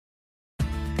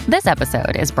This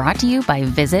episode is brought to you by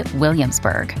Visit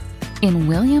Williamsburg. In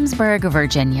Williamsburg,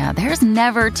 Virginia, there's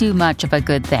never too much of a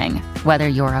good thing. Whether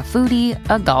you're a foodie,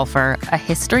 a golfer, a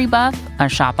history buff, a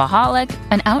shopaholic,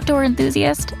 an outdoor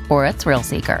enthusiast, or a thrill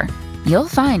seeker, you'll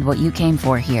find what you came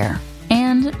for here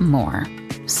and more.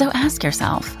 So ask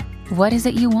yourself, what is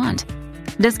it you want?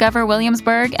 Discover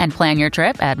Williamsburg and plan your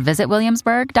trip at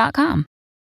visitwilliamsburg.com.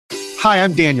 Hi,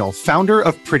 I'm Daniel, founder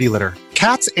of Pretty Litter.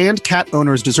 Cats and cat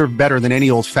owners deserve better than any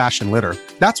old-fashioned litter.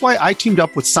 That's why I teamed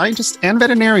up with scientists and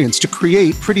veterinarians to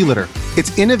create Pretty Litter.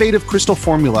 Its innovative crystal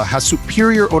formula has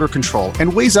superior odor control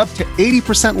and weighs up to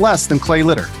 80% less than clay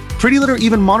litter. Pretty Litter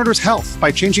even monitors health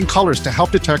by changing colors to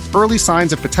help detect early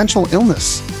signs of potential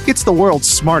illness. It's the world's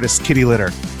smartest kitty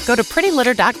litter. Go to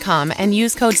prettylitter.com and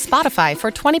use code SPOTIFY for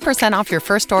 20% off your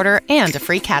first order and a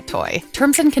free cat toy.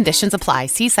 Terms and conditions apply.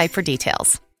 See site for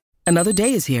details. Another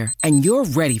day is here, and you're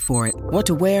ready for it. What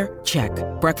to wear? Check.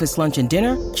 Breakfast, lunch, and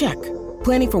dinner? Check.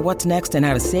 Planning for what's next and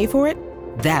how to save for it?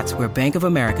 That's where Bank of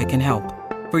America can help.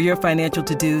 For your financial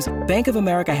to-dos, Bank of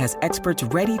America has experts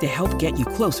ready to help get you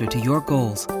closer to your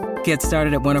goals. Get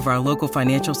started at one of our local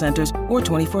financial centers or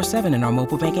 24/7 in our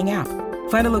mobile banking app.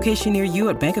 Find a location near you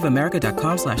at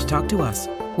bankofamerica.com/talktous.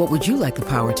 What would you like the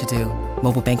power to do?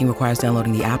 Mobile banking requires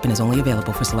downloading the app and is only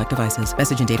available for select devices.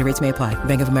 Message and data rates may apply.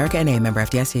 Bank of America N.A., member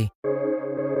FDIC.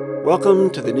 Welcome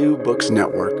to the New Books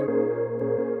Network.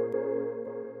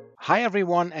 Hi,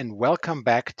 everyone, and welcome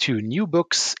back to New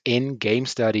Books in Game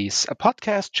Studies, a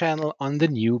podcast channel on the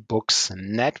New Books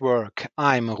Network.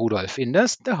 I'm Rudolf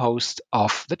Inders, the host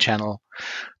of the channel.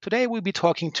 Today we'll be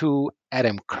talking to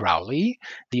Adam Crowley,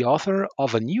 the author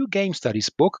of a new game studies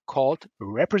book called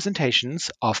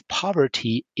Representations of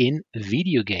Poverty in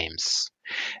Video Games.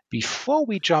 Before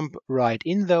we jump right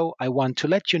in, though, I want to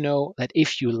let you know that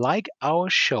if you like our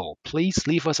show, please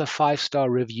leave us a 5-star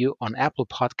review on Apple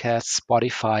Podcasts,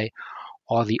 Spotify,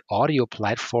 or the audio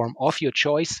platform of your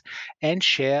choice, and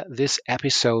share this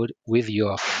episode with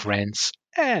your friends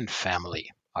and family,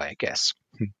 I guess.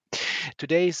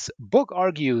 Today's book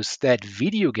argues that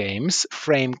video games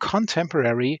frame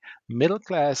contemporary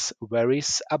middle-class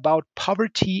worries about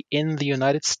poverty in the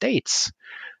United States.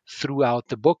 Throughout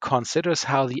the book considers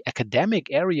how the academic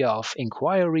area of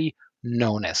inquiry,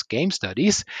 known as game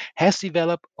studies, has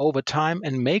developed over time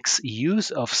and makes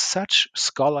use of such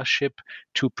scholarship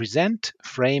to present,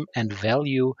 frame, and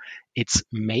value its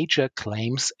major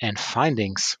claims and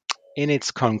findings. In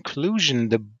its conclusion,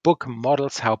 the book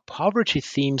models how poverty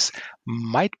themes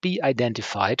might be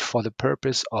identified for the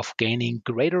purpose of gaining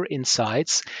greater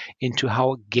insights into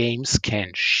how games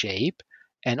can shape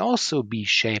and also be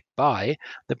shaped by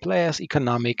the player's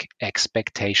economic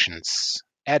expectations.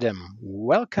 Adam,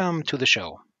 welcome to the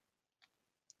show.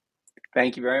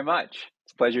 Thank you very much.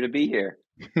 It's a pleasure to be here.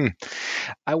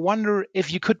 I wonder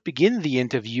if you could begin the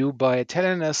interview by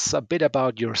telling us a bit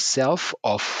about yourself,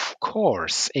 of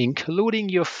course, including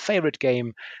your favorite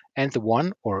game and the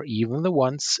one or even the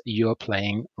ones you're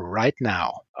playing right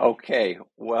now. Okay.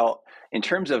 Well, in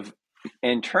terms of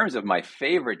my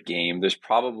favorite game, there's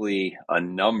probably a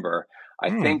number.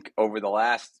 I think over the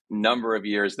last number of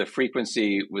years, the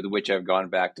frequency with which I've gone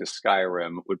back to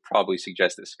Skyrim would probably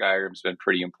suggest that Skyrim's been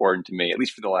pretty important to me, at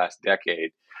least for the last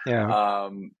decade. Yeah.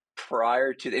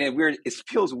 Prior to, and it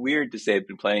feels weird to say I've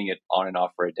been playing it on and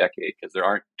off for a decade because there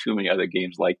aren't too many other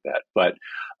games like that. But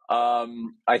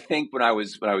I think when I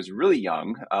was really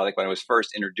young, like when I was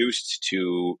first introduced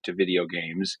to video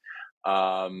games,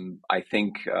 I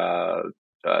think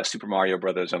Super Mario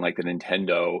Brothers on like the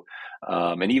Nintendo,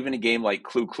 and even a game like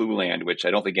Clue Land, which I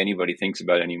don't think anybody thinks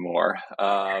about anymore,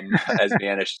 has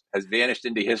vanished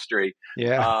into history.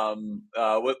 Yeah.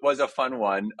 Was a fun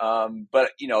one.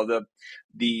 But you know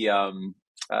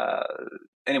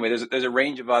anyway, there's a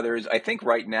range of others. I think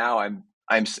right now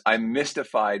I'm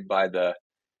mystified by the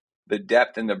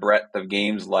depth and the breadth of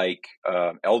games like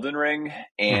Elden Ring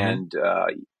and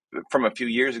from a few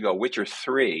years ago, Witcher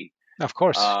 3. Of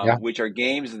course, which are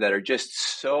games that are just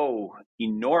so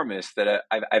enormous that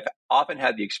I've often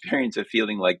had the experience of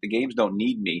feeling like the games don't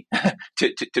need me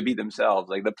to be themselves.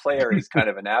 Like the player is kind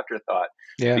of an afterthought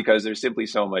because there's simply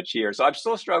so much here. So I'm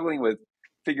still struggling with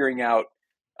figuring out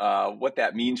what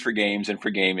that means for games and for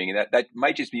gaming. And that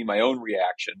might just be my own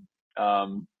reaction.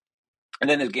 And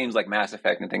then there's games like Mass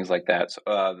Effect and things like that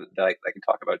that I can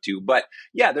talk about too. But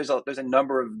yeah, there's a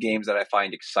number of games that I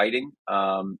find exciting.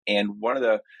 And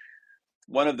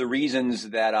one of the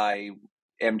reasons that I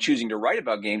am choosing to write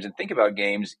about games and think about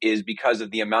games is because of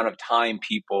the amount of time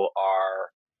people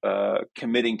are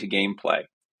committing to gameplay.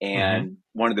 And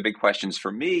one of the big questions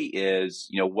for me is,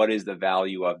 what is the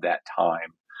value of that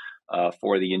time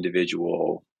for the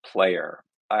individual player?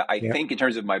 I think in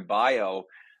terms of my bio,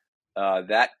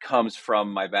 that comes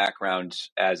from my background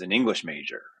as an English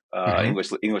major,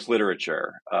 English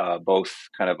literature, both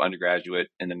kind of undergraduate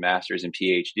and then master's and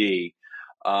PhD.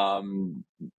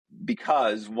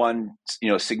 Because one,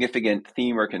 significant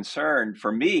theme or concern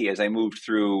for me as I moved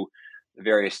through the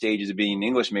various stages of being an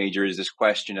English major is this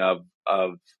question of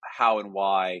how and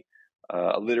why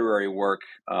a literary work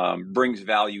brings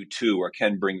value to or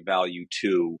can bring value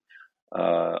to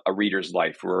a reader's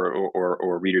life or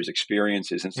a reader's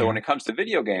experiences. And so when it comes to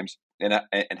video games and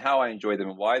how I enjoy them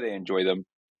and why they enjoy them,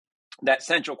 that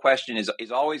central question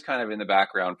is always kind of in the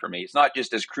background for me. It's not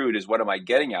just as crude as what am I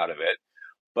getting out of it,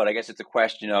 but I guess it's a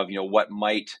question of, what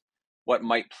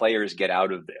might players get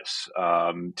out of this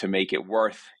to make it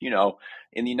worth,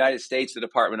 in the United States, the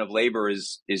Department of Labor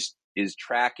is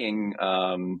tracking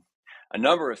a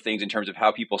number of things in terms of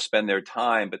how people spend their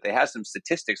time, but they have some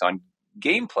statistics on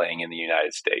game playing in the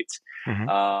United States.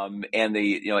 And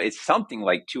it's something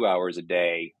like 2 hours a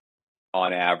day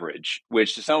on average,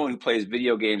 which to someone who plays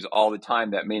video games all the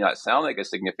time, that may not sound like a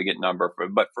significant number,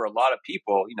 but for a lot of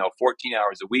people, 14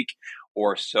 hours a week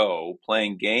or so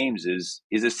playing games is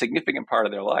a significant part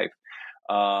of their life.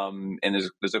 And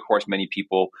there's of course many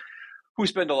people who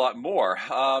spend a lot more.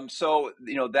 So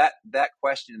that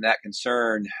question and that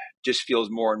concern just feels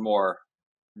more and more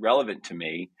relevant to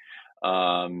me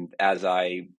as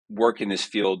I work in this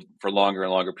field for longer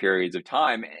and longer periods of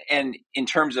time. And in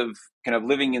terms of kind of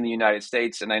living in the United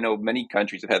States, and I know many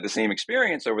countries have had the same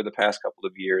experience over the past couple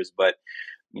of years, but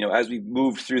as we've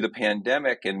moved through the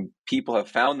pandemic and people have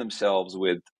found themselves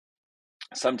with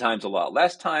sometimes a lot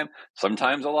less time,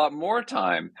 sometimes a lot more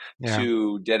time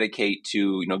to dedicate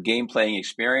to game playing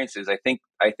experiences, I think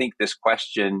this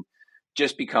question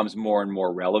just becomes more and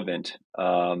more relevant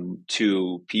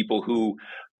to people who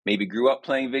maybe grew up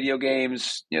playing video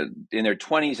games, in their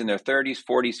 20s, in their 30s,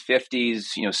 40s, 50s,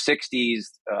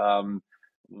 60s.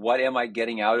 What am I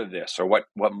getting out of this, or what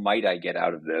might I get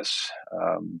out of this?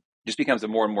 Just becomes a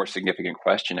more and more significant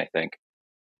question, I think.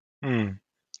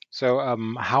 So,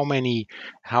 how many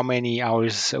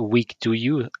hours a week do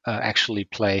you actually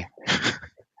play?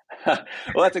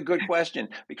 Well, that's a good question,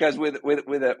 because with a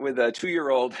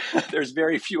 2-year-old, there's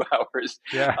very few hours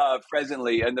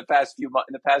presently in the past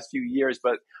few years.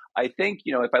 But I think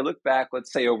if I look back,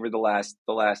 let's say over the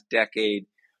last decade,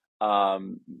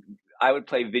 I would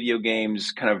play video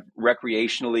games kind of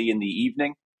recreationally in the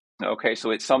evening. Okay, so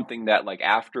it's something that like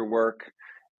after work,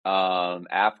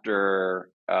 after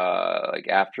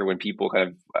when people kind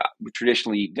of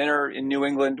traditionally eat dinner in New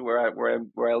England, where I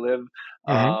live,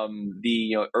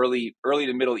 the early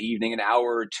to middle evening, an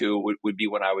hour or two would be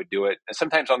when I would do it. And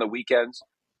sometimes on the weekends,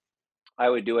 I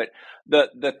would do it.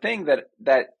 The thing that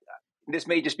this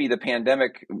may just be the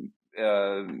pandemic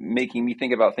making me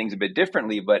think about things a bit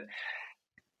differently, but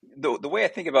the way I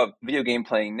think about video game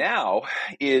playing now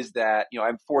is that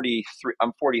I'm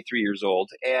 43 years old,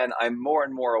 and I'm more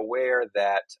and more aware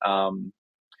that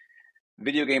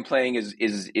video game playing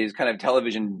is kind of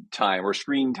television time or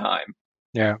screen time.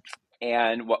 Yeah.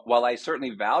 And while I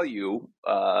certainly value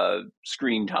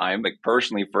screen time, like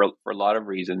personally for a lot of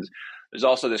reasons, there's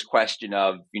also this question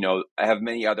of I have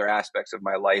many other aspects of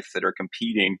my life that are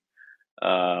competing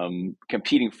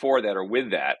for that or with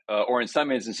that, or in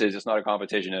some instances it's not a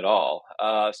competition at all.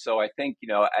 So I think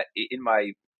in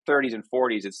my 30s and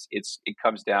 40s, it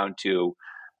comes down to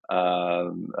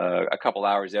a couple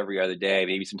hours every other day,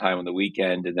 maybe some time on the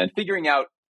weekend, and then figuring out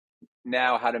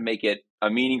now how to make it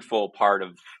a meaningful part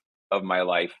of my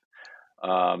life.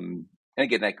 And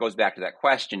again, that goes back to that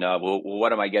question of, well,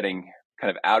 what am I getting kind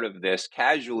of out of this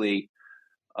casually?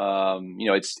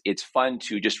 It's fun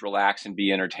to just relax and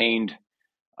be entertained.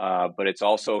 But it's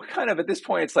also kind of at this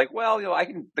point, it's like, well,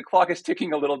 the clock is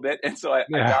ticking a little bit. And so I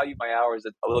value my hours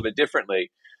a little bit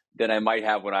differently than I might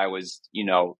have when I was,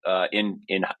 in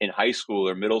high school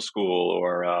or middle school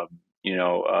or,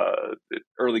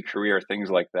 early career, things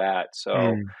like that.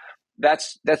 So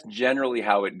that's generally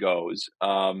how it goes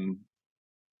for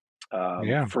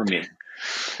me.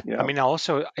 Yeah. I mean,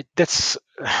 also it's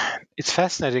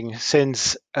fascinating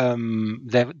since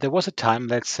there was a time,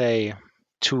 let's say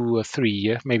 2 or 3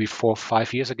 years, maybe 4 or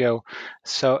 5 years ago.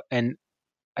 So, and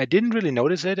I didn't really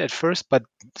notice it at first, but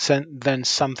then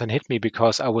something hit me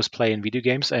because I was playing video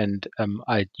games, and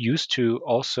I used to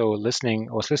also listening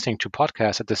to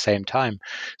podcasts at the same time.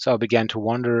 So I began to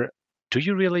wonder, do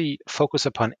you really focus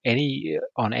upon any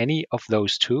of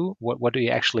those two? What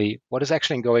is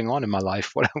actually going on in my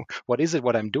life? What is it?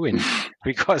 What I'm doing?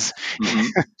 Because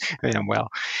by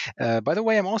the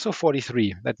way, I'm also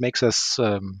 43. That makes us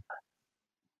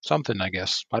something, I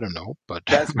guess. I don't know, but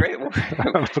that's great.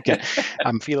 okay,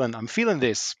 I'm feeling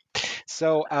this.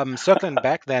 So, circling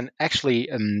back then, actually,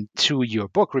 to your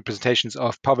book, Representations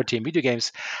of Poverty in Video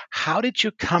Games, how did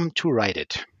you come to write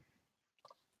it?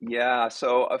 Yeah,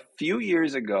 so a few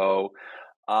years ago,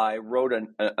 I wrote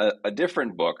a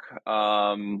different book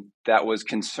that was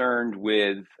concerned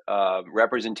with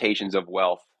representations of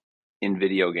wealth in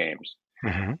video games,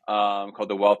 called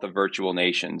The Wealth of Virtual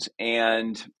Nations.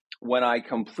 And when I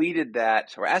completed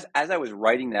that, or as I was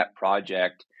writing that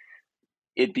project,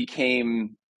 it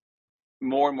became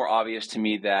more and more obvious to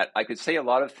me that I could say a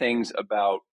lot of things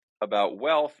about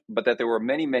wealth, but that there were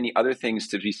many, many other things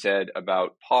to be said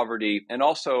about poverty, and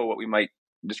also what we might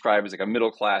describe as like a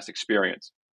middle class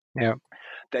experience. Yeah.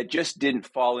 That just didn't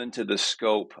fall into the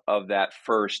scope of that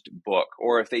first book.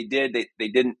 Or if they did, they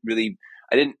didn't really,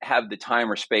 I didn't have the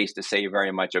time or space to say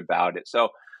very much about it. So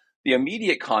the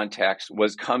immediate context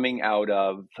was coming out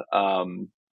of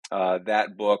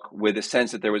that book with a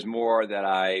sense that there was more that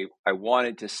I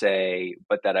wanted to say,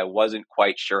 but that I wasn't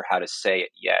quite sure how to say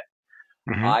it yet.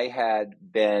 I had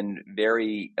been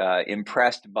very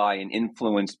impressed by and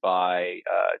influenced by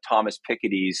Thomas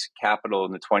Piketty's Capital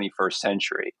in the 21st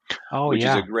Century, which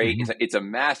is a great, it's a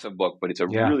massive book, but it's a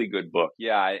really good book.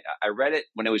 Yeah, I read it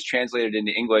when it was translated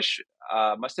into English,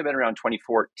 must have been around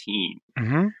 2014.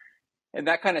 And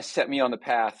that kind of set me on the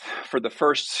path for the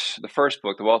first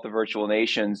book, The Wealth of Virtual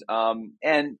Nations.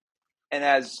 And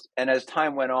as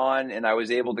time went on, and I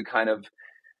was able to kind of,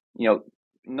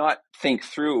 not think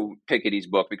through Piketty's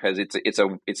book, because it's a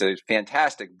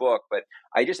fantastic book, but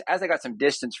I just, as I got some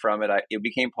distance from it, it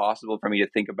became possible for me to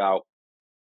think about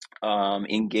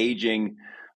engaging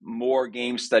more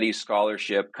game studies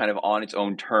scholarship kind of on its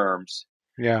own terms.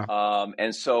 Yeah.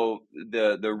 And so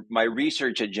my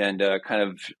research agenda kind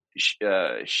of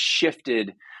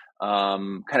shifted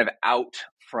kind of out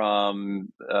from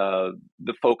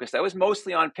the focus that was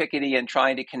mostly on Piketty, and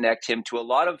trying to connect him to a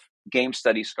lot of game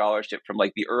studies scholarship from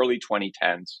like the early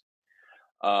 2010s,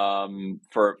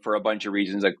 for a bunch of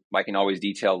reasons I can always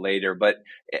detail later. But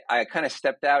I kind of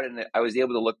stepped out, and I was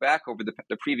able to look back over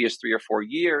the previous 3 or 4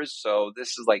 years. So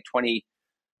this is like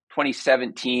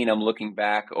 2017. I'm looking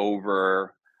back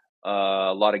over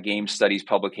a lot of game studies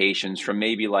publications from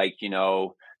maybe like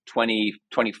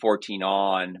 2014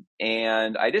 on,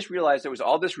 and I just realized there was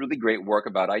all this really great work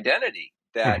about identity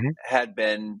that had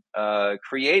been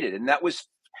created, and that was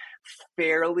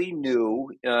fairly new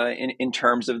in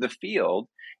terms of the field.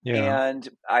 Yeah. And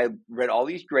I read all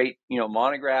these great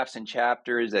monographs and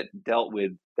chapters that dealt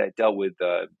with that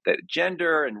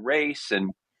gender and race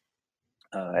and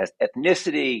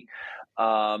ethnicity.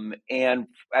 And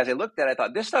as I looked at it, I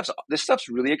thought this stuff's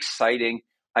really exciting.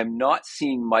 I'm not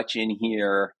seeing much in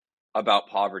here about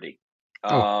poverty.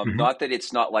 Not that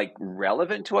it's not like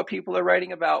relevant to what people are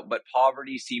writing about, but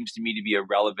poverty seems to me to be a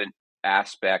relevant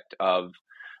aspect of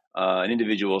an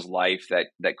individual's life that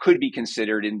could be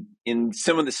considered in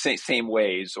some of the same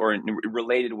ways, or in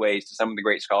related ways to some of the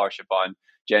great scholarship on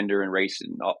gender and race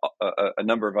and a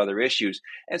number of other issues.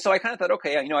 And so I kind of thought,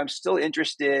 okay, I'm still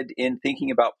interested in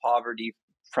thinking about poverty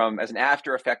as an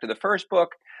after effect of the first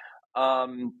book.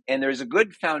 And there's a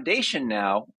good foundation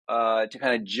now to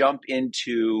kind of jump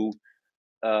into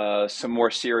some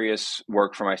more serious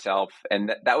work for myself.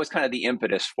 And that was kind of the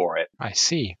impetus for it. I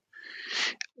see.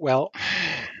 Well,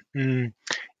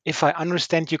 if I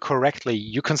understand you correctly,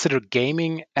 you consider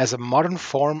gaming as a modern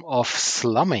form of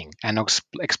slumming, and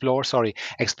explore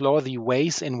the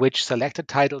ways in which selected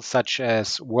titles such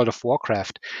as World of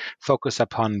Warcraft focus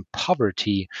upon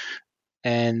poverty.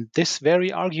 And this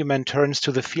very argument turns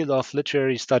to the field of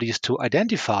literary studies to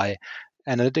identify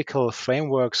analytical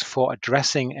frameworks for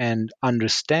addressing and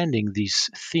understanding these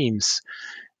themes.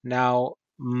 Now,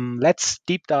 let's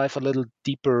deep dive a little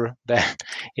deeper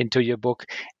into your book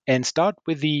and start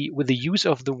with the use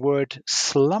of the word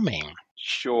slumming.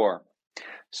 Sure.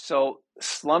 So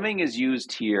slumming is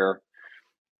used here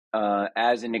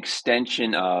as an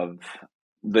extension of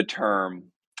the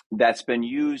term that's been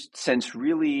used since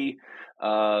really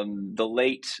the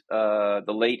late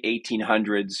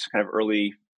 1800s, kind of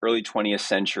early 20th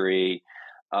century,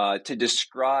 to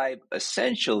describe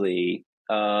essentially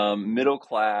middle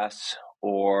class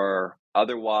or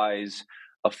otherwise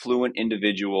affluent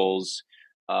individuals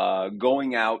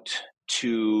going out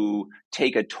to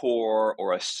take a tour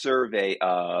or a survey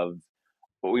of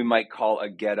what we might call a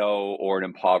ghetto or an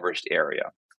impoverished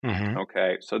area.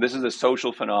 Okay, so this is a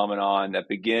social phenomenon that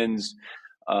begins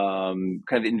kind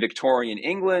of in Victorian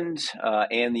England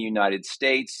and the United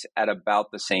States at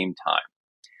about the same time.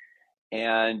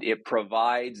 and it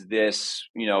provides this,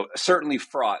 certainly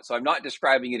fraught. So I'm not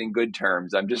describing it in good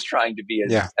terms. I'm just trying to be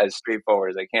as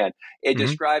straightforward as I can. It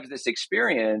describes this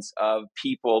experience of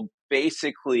people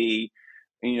basically,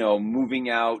 moving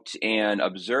out and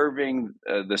observing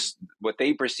what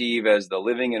they perceive as the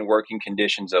living and working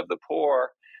conditions of the poor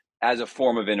as a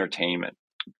form of entertainment.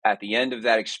 At the end of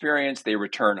that experience, they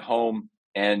return home,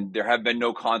 and there have been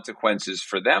no consequences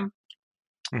for them,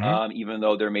 even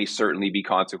though there may certainly be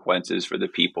consequences for the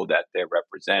people that they're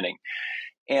representing.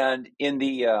 And in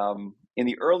the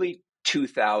early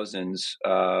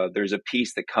 2000s, there's a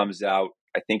piece that comes out,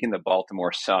 I think, in the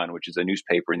Baltimore Sun, which is a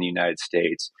newspaper in the United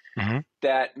States,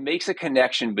 that makes a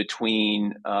connection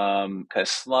between kind of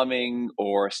slumming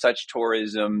or such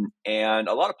tourism and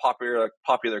a lot of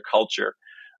popular culture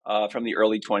from the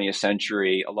early 20th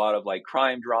century, a lot of like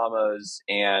crime dramas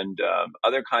and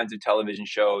other kinds of television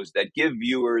shows that give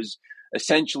viewers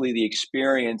essentially the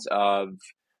experience of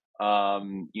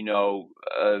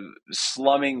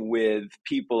slumming with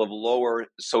people of lower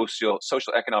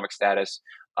socioeconomic status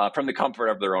from the comfort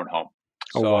of their own home.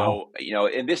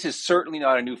 And this is certainly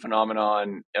not a new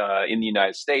phenomenon in the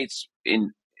United States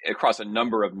across a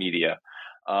number of media.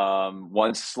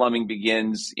 Once slumming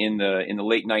begins in the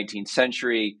late 19th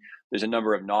century, there's a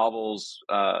number of novels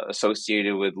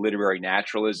associated with literary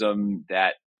naturalism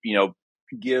that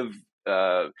give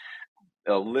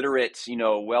literate,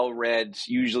 well-read,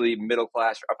 usually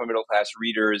middle-class or upper-middle-class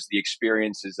readers the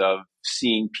experiences of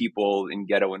seeing people in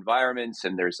ghetto environments,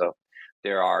 and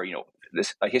there are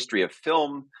a history of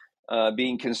film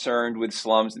being concerned with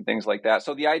slums and things like that.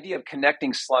 So the idea of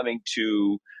connecting slumming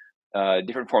to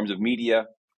different forms of media,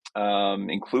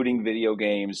 including video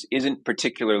games, isn't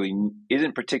particularly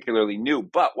new.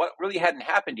 But what really hadn't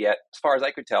happened yet, as far as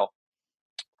I could tell,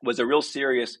 was a real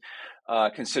serious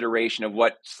consideration of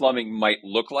what slumming might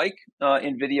look like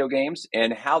in video games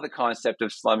and how the concept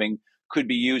of slumming could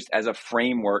be used as a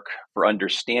framework for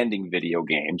understanding video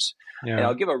games. Yeah. And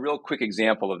I'll give a real quick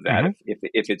example of that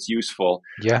if it's useful.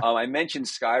 Yeah. I mentioned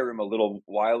Skyrim a little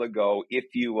while ago. If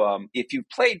you've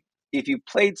played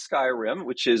Skyrim,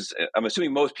 which is, I'm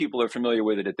assuming most people are familiar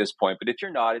with it at this point, but if you're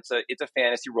not, it's a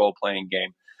fantasy role-playing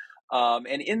game.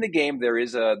 And in the game, there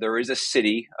is a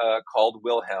city called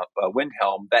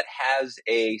Windhelm that has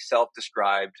a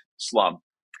self-described slum.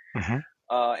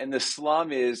 And the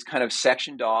slum is kind of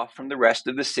sectioned off from the rest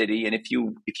of the city. And if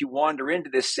you wander into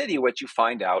this city, what you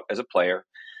find out as a player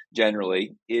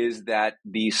generally is that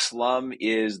the slum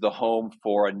is the home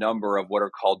for a number of what are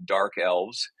called dark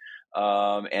elves.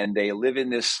 And they live in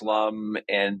this slum,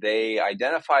 and they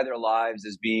identify their lives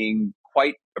as being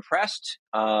quite oppressed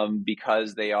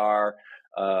because they are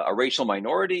a racial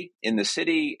minority in the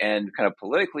city, and kind of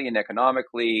politically and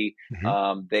economically,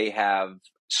 they have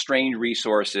strained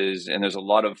resources, and there's a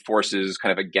lot of forces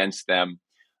kind of against them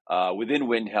within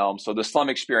Windhelm. So the slum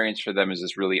experience for them is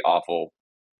this really awful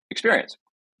experience.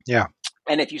 Yeah.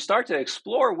 And if you start to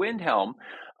explore Windhelm,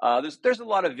 there's a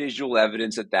lot of visual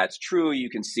evidence that that's true. You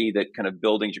can see that kind of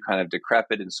buildings are kind of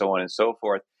decrepit and so on and so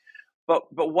forth. But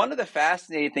one of the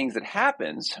fascinating things that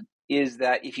happens is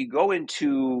that if you go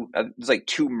into there's like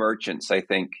two merchants, I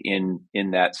think, in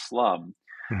that slum.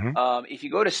 If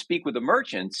you go to speak with the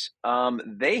merchants,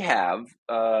 they have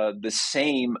the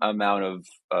same amount of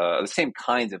the same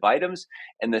kinds of items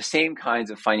and the same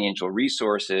kinds of financial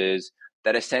resources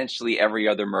that essentially every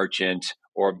other merchant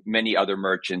or many other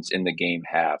merchants in the game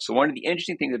have. So one of the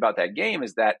interesting things about that game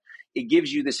is that it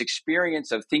gives you this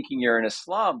experience of thinking you're in a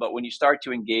slum, but when you start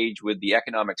to engage with the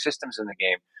economic systems in the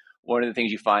game, one of the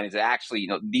things you find is that actually,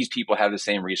 these people have the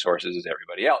same resources as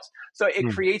everybody else. So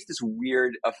it creates this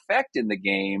weird effect in the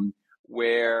game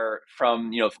where,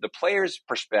 from the player's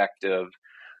perspective,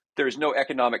 there's no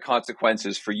economic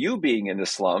consequences for you being in the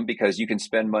slum because you can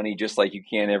spend money just like you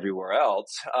can everywhere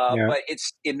else. But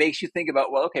it makes you think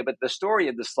about, well, okay, but the story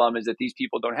of the slum is that these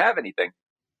people don't have anything.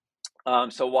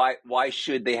 So why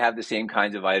should they have the same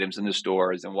kinds of items in the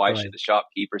stores, and why should the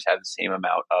shopkeepers have the same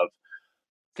amount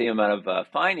of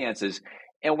finances?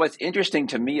 And what's interesting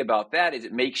to me about that is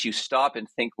it makes you stop and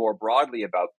think more broadly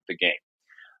about the game.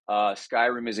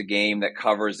 Skyrim is a game that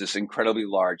covers this incredibly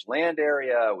large land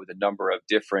area with a number of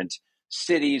different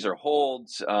cities or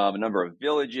holds, a number of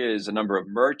villages, a number of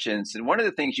merchants. And one of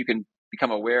the things you can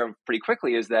become aware of pretty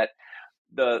quickly is that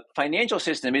the financial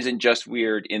system isn't just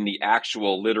weird in the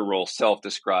actual literal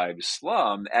self-described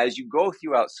slum. As you go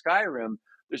throughout Skyrim,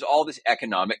 there's all this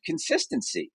economic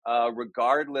consistency,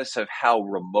 regardless of how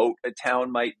remote a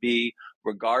town might be,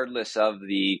 regardless of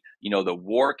the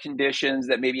war conditions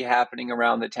that may be happening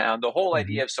around the town. The whole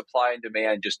idea of supply and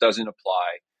demand just doesn't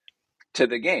apply to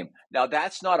the game. Now,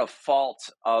 that's not a fault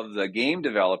of the game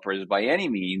developers by any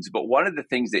means, but one of the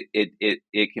things that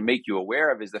it can make you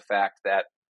aware of is the fact that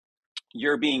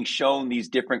you're being shown these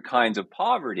different kinds of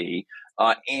poverty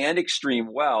and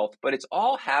extreme wealth, but it's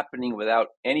all happening without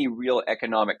any real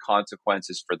economic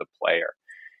consequences for the player.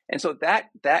 And so that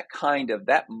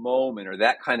moment or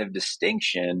that kind of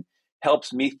distinction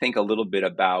helps me think a little bit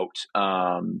about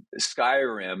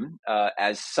Skyrim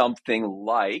as something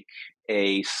like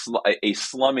a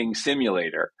slumming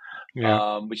simulator,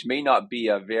 which may not be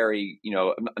a very,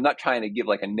 I'm not trying to give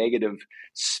like a negative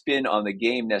spin on the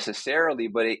game necessarily,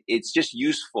 but it's just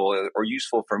useful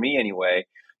for me anyway,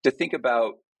 to think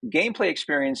about gameplay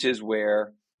experiences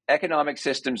where economic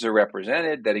systems are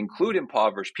represented that include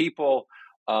impoverished people,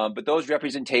 but those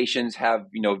representations have,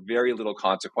 very little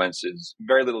consequences,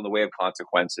 very little in the way of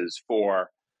consequences for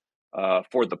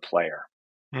the player.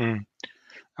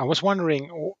 I was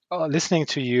wondering, listening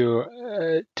to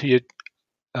you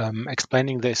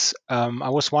explaining this, I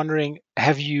was wondering,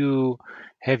 have you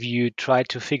tried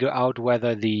to figure out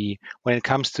whether when it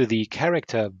comes to the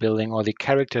character building or the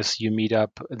characters you meet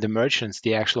up,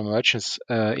 the actual merchants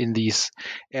in these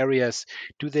areas,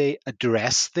 do they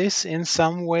address this in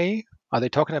some way? Are they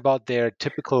talking about their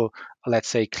typical, let's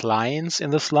say, clients in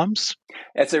the slums?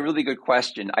 That's a really good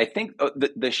question. I think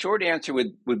the short answer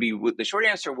would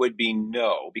be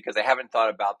no, because I haven't thought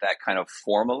about that kind of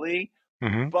formally.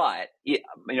 Mm-hmm. But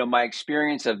my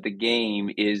experience of the game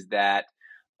is that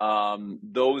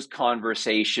those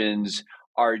conversations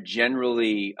are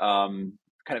generally kind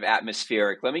of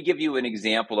atmospheric. Let me give you an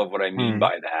example of what I mean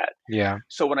by that. Yeah.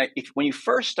 So when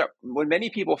many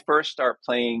people first start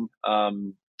playing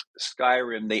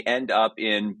Skyrim, they end up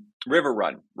in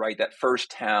Riverrun, right? That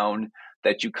first town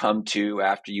that you come to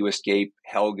after you escape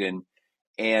Helgen,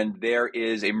 and there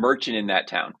is a merchant in that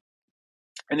town.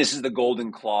 And this is the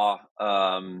Golden Claw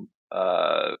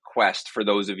quest for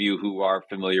those of you who are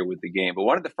familiar with the game. But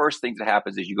one of the first things that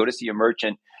happens is you go to see a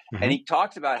merchant, mm-hmm. and he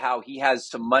talks about how he has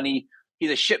some money. He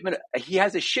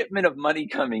has a shipment of money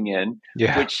coming in,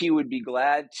 which he would be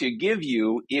glad to give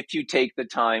you if you take the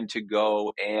time to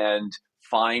go and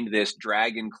find this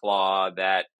dragon claw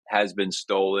that has been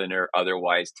stolen or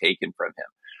otherwise taken from him.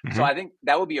 Mm-hmm. So I think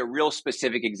that would be a real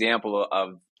specific example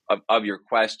of your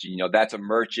question. That's a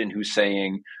merchant who's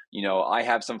saying, I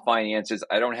have some finances.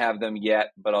 I don't have them yet,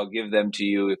 but I'll give them to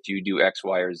you if you do X,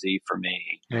 Y, or Z for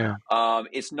me. Yeah.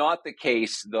 It's not the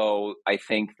case, though. I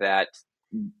think that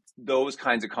those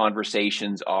kinds of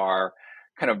conversations are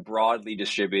kind of broadly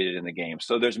distributed in the game.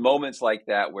 So there's moments like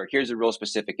that where here's a real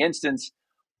specific instance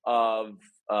of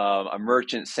a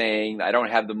merchant saying, I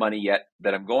don't have the money yet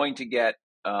that I'm going to get,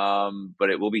 but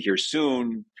it will be here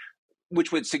soon,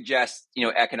 which would suggest,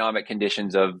 economic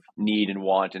conditions of need and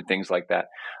want and things like that.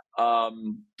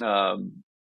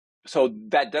 So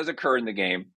that does occur in the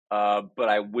game, but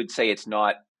I would say it's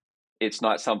not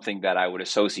something that I would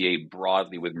associate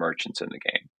broadly with merchants in the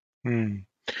game.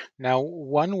 Now,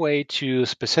 one way to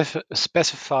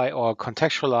specify or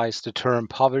contextualize the term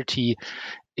poverty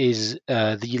is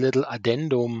the little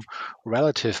addendum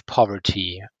relative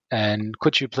poverty. And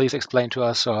could you please explain to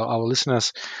us or our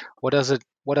listeners what does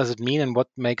it mean and what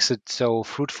makes it so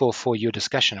fruitful for your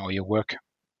discussion or your work?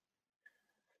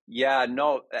 Yeah,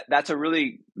 no, that's a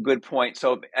really good point.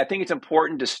 So I think it's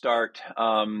important to start,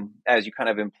 as you kind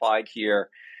of implied here,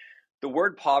 the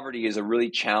word poverty is a really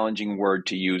challenging word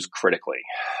to use critically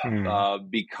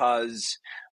because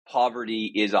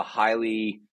poverty is a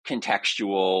highly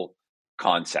contextual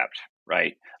concept,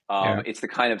 right? It's the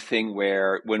kind of thing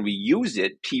where when we use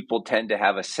it, people tend to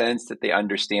have a sense that they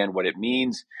understand what it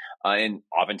means. And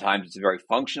oftentimes it's a very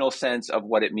functional sense of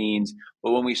what it means.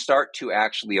 But when we start to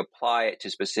actually apply it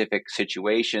to specific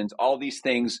situations, all these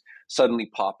things suddenly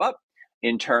pop up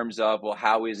in terms of, well,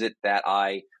 how is it that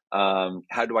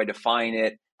how do I define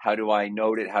it? How do I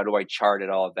note it? How do I chart it?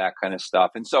 All of that kind of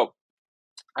stuff. And so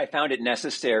I found it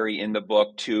necessary in the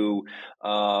book to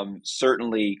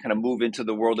certainly kind of move into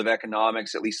the world of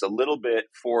economics, at least a little bit,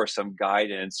 for some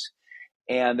guidance.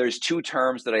 And there's two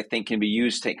terms that I think can be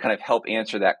used to kind of help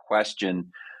answer that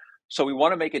question. So we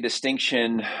want to make a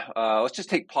distinction. Let's just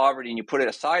take poverty and you put it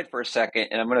aside for a second.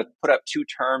 And I'm going to put up two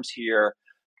terms here,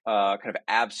 kind of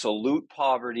absolute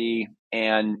poverty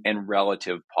and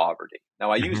relative poverty.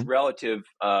 Now, I use relative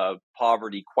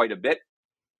poverty quite a bit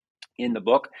in the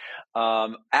book.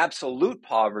 Absolute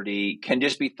poverty can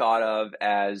just be thought of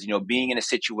as, being in a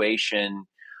situation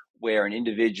where an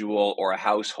individual or a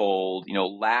household,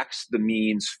 lacks the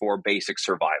means for basic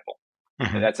survival.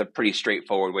 And that's a pretty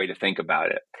straightforward way to think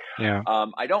about it. Yeah.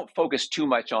 I don't focus too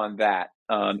much on that.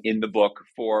 in the book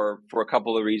for a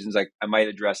couple of reasons I might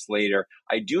address later.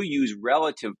 I do use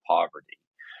relative poverty.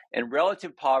 And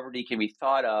relative poverty can be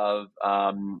thought of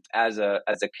as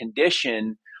a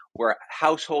condition where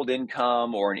household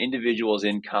income or an individual's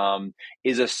income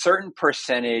is a certain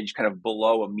percentage kind of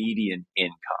below a median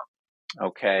income.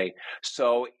 Okay,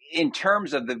 so in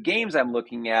terms of the games I'm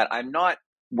looking at, I'm not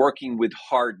working with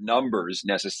hard numbers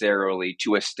necessarily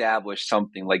to establish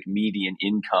something like median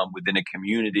income within a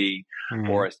community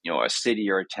or a city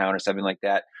or a town or something like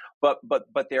that. But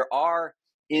there are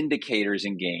indicators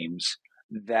in games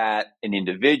that an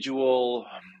individual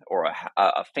or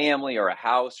a family or a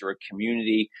house or a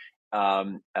community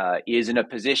is in a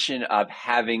position of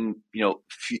having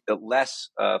less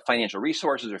financial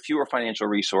resources or fewer financial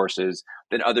resources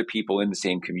than other people in the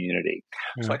same community.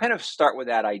 Yeah. So I kind of start with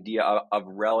that idea of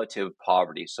relative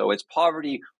poverty. So it's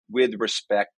poverty with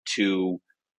respect to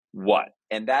what?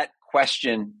 And that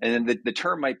question, and then the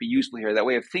term might be useful here. That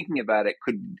way of thinking about it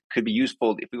could be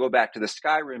useful if we go back to the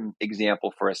Skyrim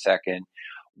example for a second,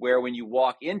 where when you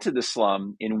walk into the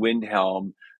slum in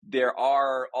Windhelm, there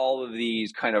are all of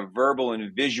these kind of verbal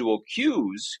and visual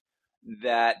cues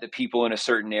that the people in a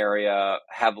certain area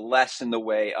have less in the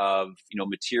way of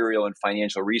material and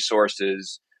financial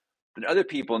resources than other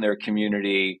people in their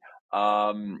community.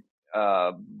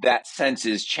 That sense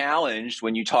is challenged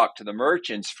when you talk to the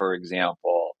merchants, for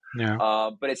example. Yeah.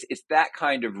 But it's that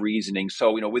kind of reasoning.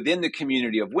 So within the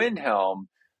community of Windhelm,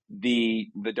 the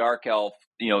dark elf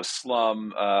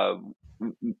slum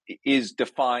is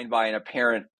defined by an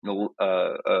apparent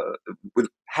with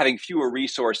having fewer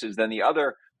resources than the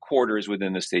other quarters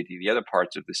within the city, the other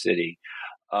parts of the city.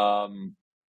 And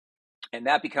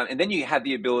then you have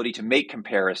the ability to make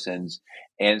comparisons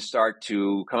and start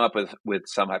to come up with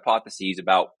some hypotheses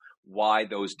about why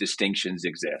those distinctions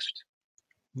exist.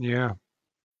 Yeah.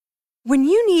 When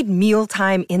you need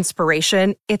mealtime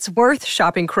inspiration, it's worth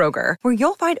shopping Kroger, where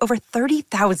you'll find over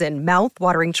 30,000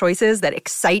 mouth-watering choices that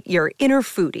excite your inner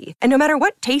foodie. And no matter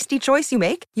what tasty choice you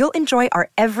make, you'll enjoy our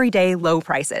everyday low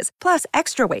prices, plus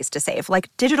extra ways to save,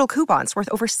 like digital coupons worth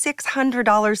over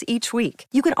 $600 each week.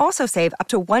 You can also save up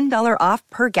to $1 off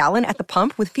per gallon at the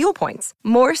pump with fuel points.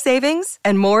 More savings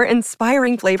and more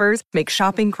inspiring flavors make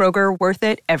shopping Kroger worth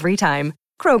it every time.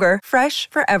 Kroger, fresh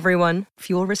for everyone.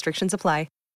 Fuel restrictions apply.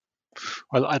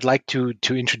 Well, I'd like to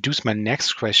introduce my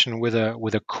next question with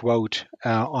a quote.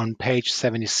 On page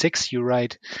 76, you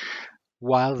write,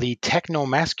 "While the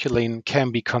techno-masculine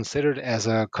can be considered as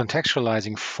a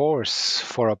contextualizing force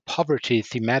for a poverty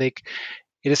thematic,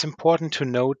 it is important to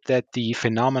note that the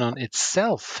phenomenon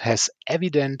itself has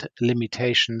evident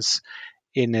limitations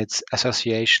in its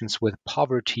associations with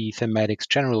poverty thematics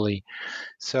generally."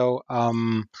 So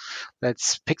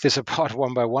let's pick this apart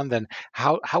one by one then.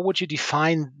 How would you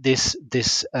define this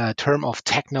term of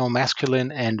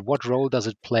techno-masculine, and what role does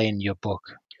it play in your book?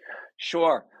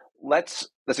 Sure. That's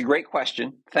a great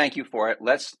question. Thank you for it.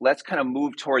 Let's kind of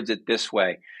move towards it this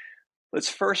way. Let's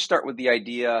first start with the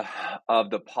idea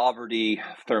of the poverty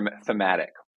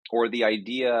thematic, or the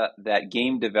idea that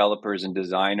game developers and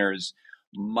designers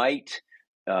might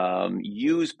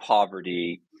use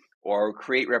poverty or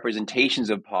create representations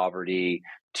of poverty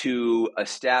to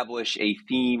establish a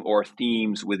theme or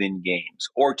themes within games,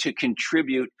 or to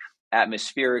contribute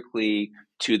atmospherically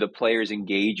to the player's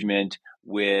engagement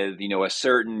with a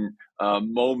certain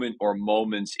moment or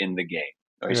moments in the game.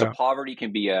 Okay, yeah. So poverty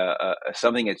can be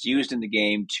something that's used in the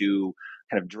game to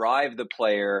kind of drive the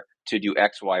player to do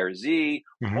X, Y, or Z,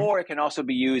 or it can also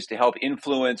be used to help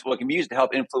influence. Well, it can be used to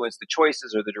help influence the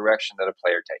choices or the direction that a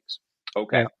player takes.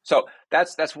 Okay, yeah. So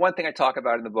that's one thing I talk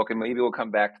about in the book, and maybe we'll come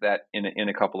back to that in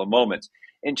a couple of moments.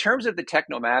 In terms of the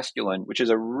techno-masculine, which is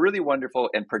a really wonderful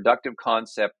and productive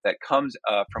concept that comes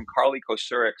from Carly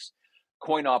Kosurik's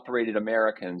Coin-Operated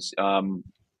Americans,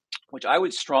 which I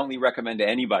would strongly recommend to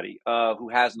anybody who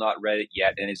has not read it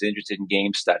yet and is interested in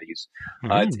game studies.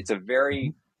 It's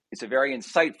a very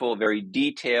insightful, very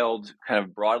detailed, kind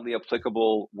of broadly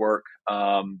applicable work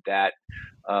that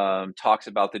talks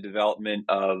about the development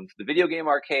of the video game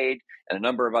arcade and a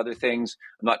number of other things.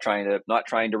 I'm not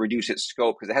trying to reduce its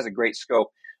scope, because it has a great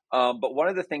scope. But one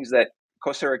of the things that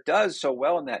Kosurik does so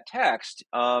well in that text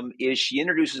is she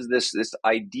introduces this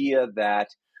idea that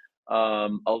a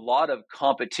lot of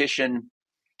competition,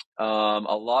 a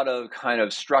lot of kind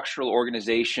of structural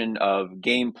organization of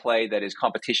gameplay that is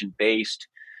competition based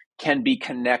can be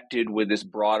connected with this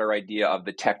broader idea of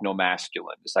the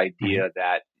techno-masculine, this idea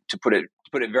that, to put it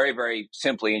very, very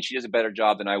simply, and she does a better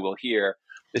job than I will here,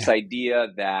 this idea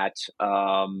that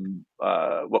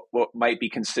what might be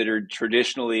considered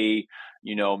traditionally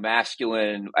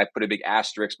masculine, I put a big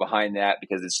asterisk behind that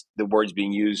because it's the word's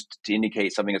being used to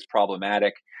indicate something that's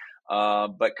problematic.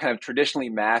 But kind of traditionally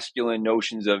masculine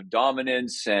notions of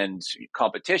dominance and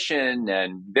competition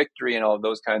and victory and all of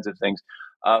those kinds of things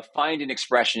find an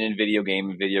expression in video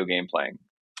game playing.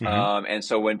 Mm-hmm. And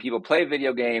so when people play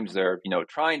video games, they're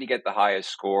trying to get the highest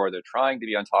score. They're trying to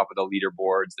be on top of the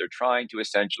leaderboards. They're trying to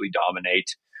essentially dominate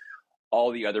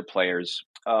all the other players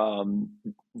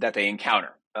that they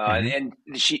encounter. And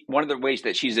one of the ways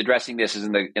that she's addressing this is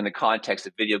in the context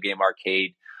of video game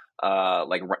arcade.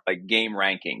 Like game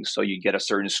rankings. So you get a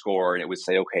certain score and it would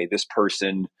say, okay, this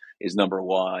person is number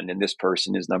 1 and this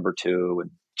person is number 2.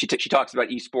 And she talks about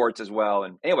esports as well.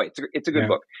 And anyway, it's a good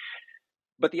book.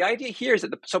 But the idea here is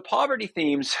that so poverty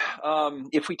themes,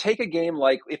 if we take a game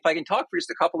if I can talk for just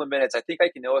a couple of minutes, I think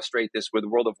I can illustrate this with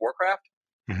World of Warcraft.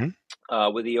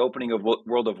 Mm-hmm. With the opening of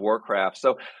World of Warcraft.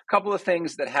 So a couple of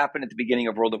things that happen at the beginning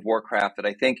of World of Warcraft that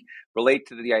I think relate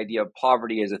to the idea of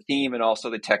poverty as a theme and also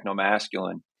the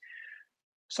techno-masculine.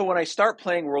 So when I start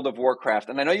playing World of Warcraft,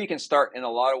 and I know you can start in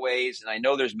a lot of ways, and I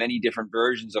know there's many different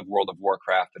versions of World of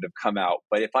Warcraft that have come out,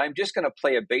 but if I'm just going to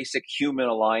play a basic human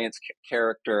alliance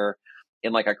character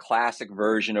in like a classic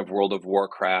version of World of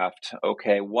Warcraft,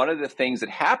 okay, one of the things that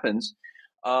happens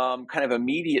kind of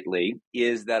immediately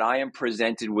is that I am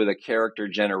presented with a character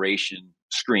generation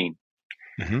screen.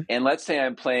 Mm-hmm. And let's say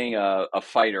I'm playing a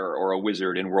fighter or a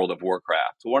wizard in World of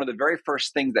Warcraft. So one of the very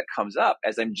first things that comes up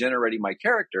as I'm generating my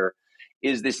character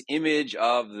is this image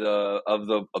of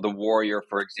the warrior,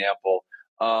 for example,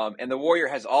 and the warrior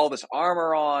has all this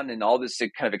armor on and all this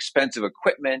kind of expensive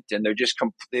equipment, and they're just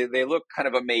they look kind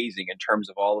of amazing in terms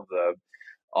of all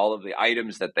of the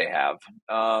items that they have,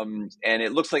 and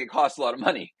it looks like it costs a lot of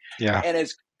money. Yeah. And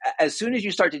as soon as you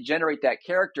start to generate that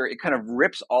character, it kind of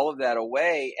rips all of that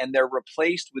away, and they're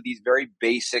replaced with these very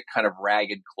basic kind of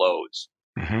ragged clothes.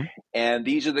 Mm-hmm. And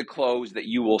these are the clothes that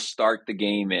you will start the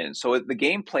game in. So the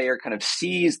game player kind of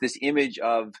sees this image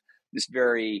of this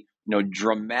very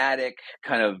dramatic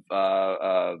kind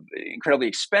of incredibly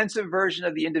expensive version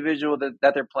of the individual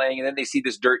that they're playing, and then they see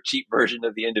this dirt cheap version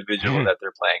of the individual mm-hmm. that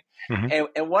they're playing. Mm-hmm.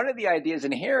 And one of the ideas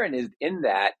inherent is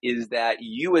that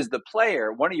you as the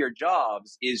player, one of your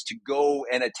jobs is to go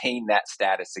and attain that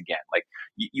status again. Like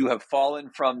you have fallen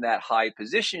from that high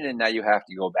position, and now you have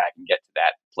to go back and get to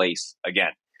that place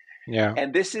again. Yeah.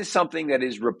 And this is something that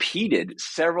is repeated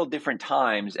several different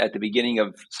times at the beginning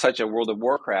of such a World of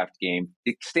Warcraft game.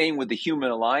 Staying with the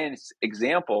Human Alliance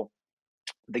example,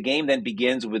 the game then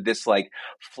begins with this like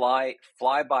flyby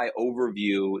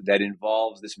overview that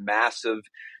involves this massive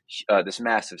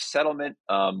settlement,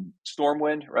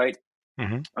 Stormwind, right?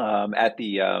 Mm-hmm. At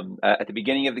the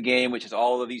beginning of the game, which is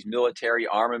all of these military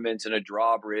armaments and a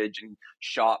drawbridge and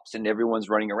shops, and everyone's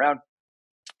running around,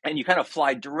 and you kind of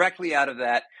fly directly out of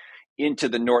that into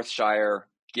the Northshire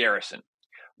garrison,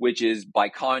 which is, by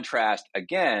contrast,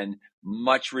 again,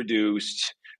 much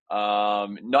reduced,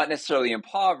 not necessarily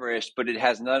impoverished, but it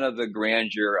has none of the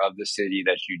grandeur of the city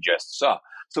that you just saw.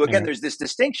 So again, there's this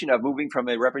distinction of moving from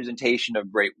a representation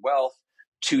of great wealth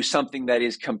to something that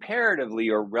is comparatively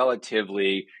or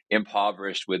relatively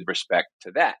impoverished with respect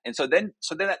to that. And so then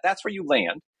that's where you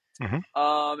land.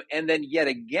 Mm-hmm. And then yet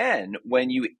again,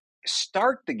 when you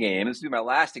start the game, this will be my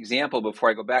last example before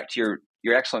I go back to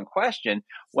your excellent question.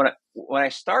 When I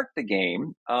start the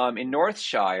game in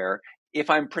Northshire, if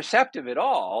I'm perceptive at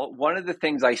all, one of the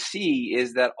things I see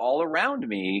is that all around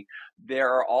me, there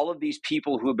are all of these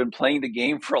people who have been playing the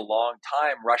game for a long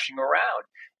time rushing around.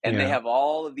 And they have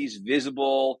all of these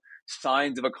visible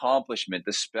signs of accomplishment,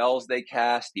 the spells they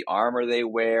cast, the armor they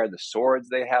wear, the swords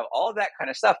they have, all of that kind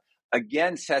of stuff,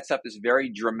 again, sets up this very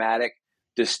dramatic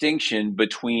distinction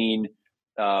between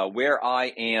where I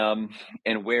am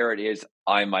and where it is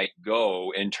I might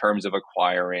go in terms of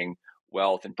acquiring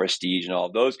wealth and prestige and all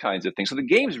of those kinds of things. So the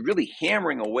game's really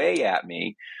hammering away at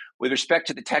me with respect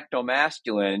to the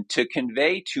techno-masculine to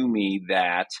convey to me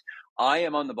that I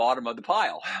am on the bottom of the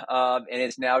pile, and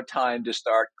it's now time to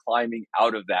start climbing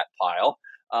out of that pile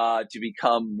to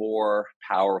become more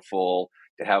powerful,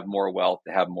 to have more wealth,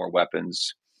 to have more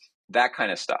weapons, that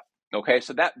kind of stuff. Okay,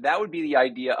 so that would be the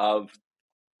idea of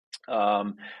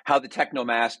how the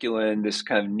techno-masculine, this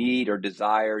kind of need or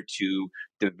desire to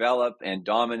develop and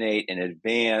dominate and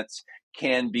advance,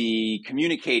 can be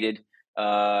communicated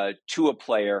to a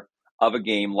player of a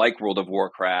game like World of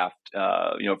Warcraft,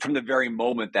 from the very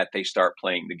moment that they start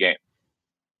playing the game.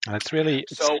 That's really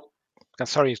so.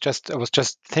 Sorry, I was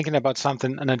just thinking about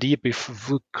something, an idea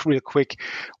real quick.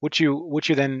 Would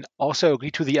you then also agree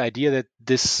to the idea that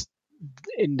this,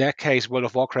 in that case, World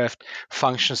of Warcraft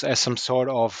functions as some sort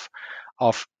of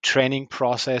of training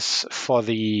process for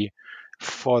the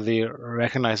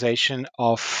recognition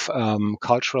of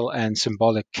cultural and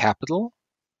symbolic capital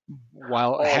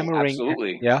while hammering.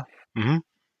 Absolutely. Yeah. Mm-hmm.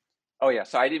 Oh yeah.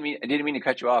 So I didn't mean to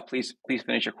cut you off. Please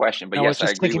finish your question. But I was yes, I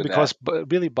just agree thinking with because that.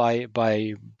 really by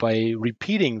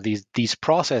repeating these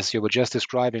processes you were just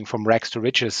describing from rags to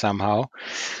riches somehow,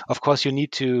 of course you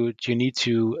need to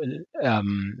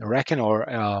reckon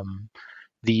or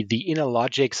the inner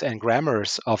logics and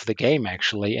grammars of the game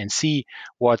actually, and see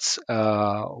what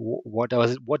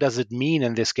does it mean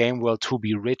in this game world to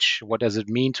be rich? What does it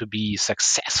mean to be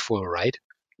successful? Right?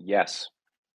 Yes.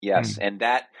 Mm. And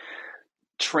that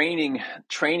training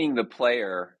the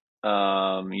player,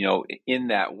 in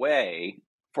that way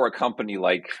for a company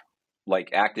like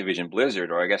Activision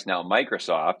Blizzard, or I guess now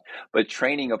Microsoft, but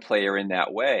training a player in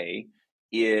that way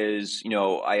is,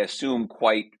 I assume,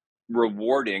 quite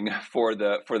rewarding for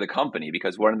the company,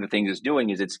 because one of the things it's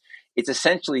doing is it's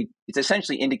essentially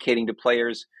indicating to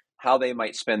players how they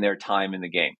might spend their time in the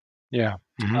game. Yeah.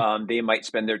 Mm-hmm. They might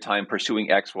spend their time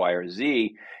pursuing X, Y, or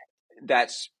Z.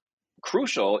 That's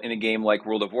crucial in a game like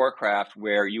World of Warcraft,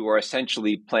 where you are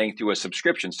essentially playing through a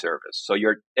subscription service. So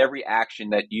every action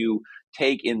that you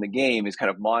take in the game is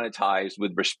kind of monetized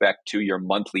with respect to your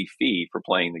monthly fee for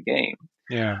playing the game.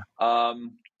 Yeah.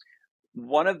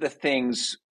 One of the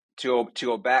things, to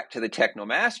go back to the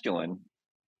technomasculine,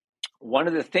 one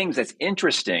of the things that's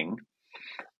interesting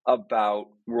about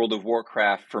World of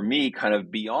Warcraft for me, kind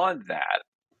of beyond that,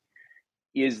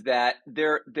 is that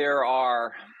there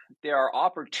are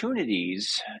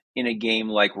opportunities in a game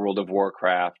like World of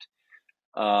Warcraft,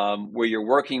 where you're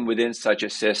working within such a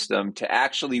system to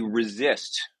actually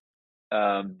resist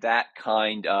that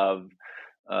kind of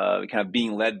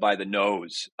being led by the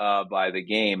nose by the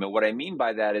game. And what I mean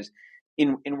by that is,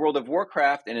 in World of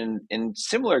Warcraft and in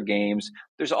similar games,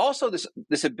 there's also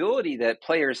this ability that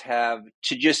players have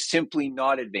to just simply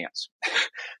not advance,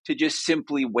 to just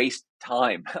simply waste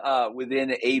time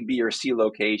within A, B, or C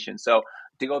location. So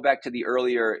to go back to the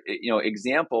earlier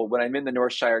example, when I'm in the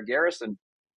Northshire Garrison,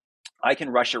 I can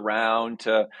rush around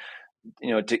to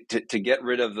get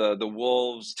rid of the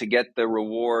wolves, to get the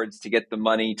rewards, to get the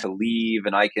money, to leave,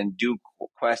 and I can do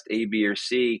quest A, B, or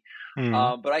C.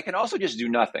 Mm-hmm. But I can also just do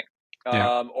nothing.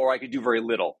 Yeah. Or I could do very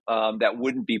little that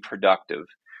wouldn't be productive.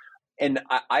 And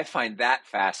I find that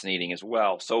fascinating as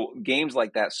well. So games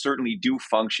like that certainly do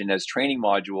function as training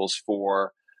modules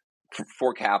for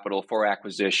capital, for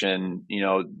acquisition.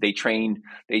 They train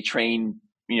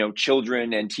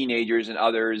children and teenagers and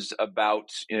others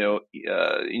about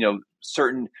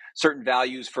certain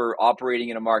values for operating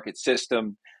in a market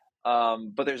system.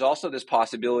 But there's also this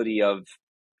possibility of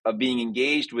being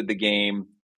engaged with the game,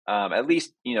 at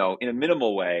least in a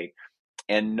minimal way,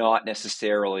 and not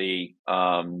necessarily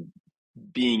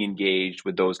being engaged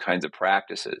with those kinds of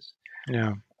practices.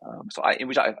 Yeah.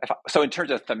 So in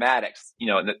terms of thematics,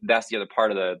 that's the other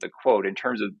part of the quote. In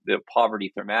terms of the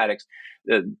poverty thematics,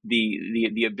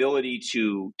 the ability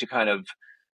to kind of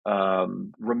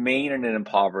remain in an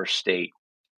impoverished state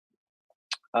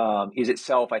is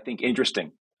itself, I think,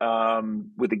 interesting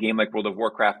with a game like World of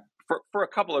Warcraft for a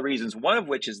couple of reasons. One of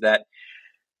which is that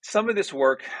some of this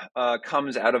work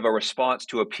comes out of a response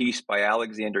to a piece by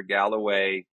Alexander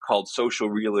Galloway called Social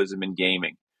Realism in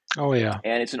Gaming. Oh, yeah.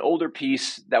 And it's an older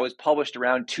piece that was published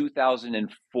around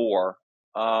 2004.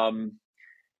 And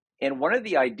one of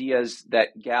the ideas that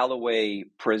Galloway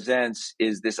presents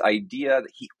is this idea that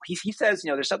he says,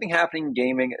 there's something happening in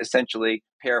gaming, essentially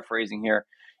paraphrasing here.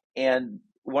 And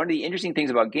one of the interesting things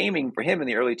about gaming for him in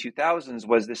the early 2000s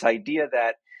was this idea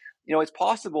that, it's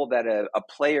possible that a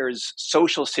player's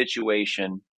social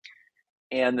situation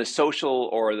and the social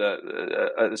or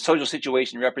the social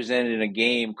situation represented in a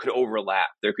game could overlap.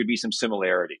 There could be some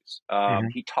similarities.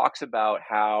 He talks about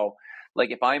how,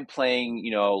 like, if I'm playing,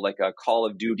 like a Call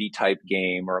of Duty type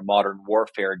game or a Modern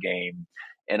Warfare game,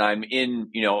 and I'm in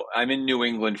New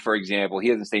England, for example. He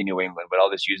doesn't say New England, but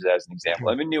I'll just use that as an example.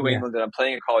 I'm in New England and I'm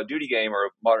playing a Call of Duty game or a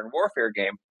Modern Warfare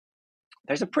game.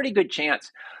 There's a pretty good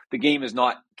chance the game is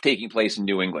not taking place in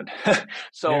New England.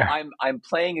 So I'm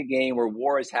playing a game where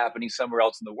war is happening somewhere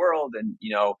else in the world, and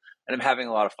I'm having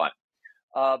a lot of fun.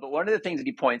 But one of the things that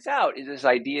he points out is this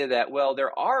idea that, well,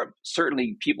 there are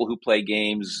certainly people who play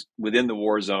games within the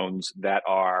war zones that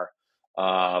are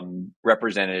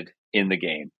represented in the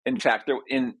game. In fact,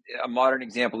 in a modern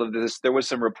example of this, there was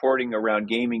some reporting around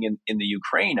gaming in the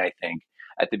Ukraine, I think,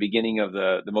 at the beginning of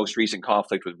the most recent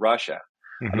conflict with Russia,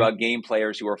 about game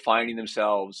players who are finding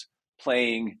themselves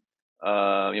playing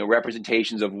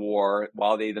representations of war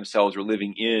while they themselves were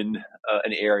living in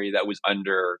an area that was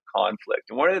under conflict.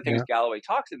 And one of the things Galloway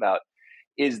talks about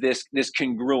is this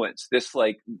congruence, this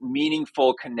like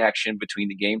meaningful connection between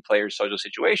the game player's social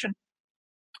situation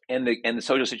and the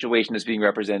social situation that's being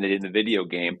represented in the video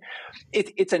game.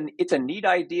 It's a neat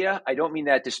idea. I don't mean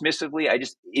that dismissively.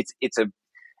 It's a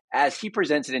as he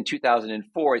presents it in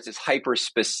 2004, it's this hyper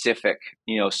specific,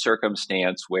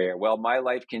 circumstance where, well, my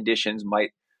life conditions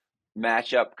might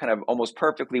match up kind of almost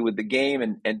perfectly with the game,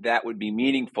 and that would be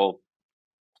meaningful.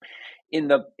 In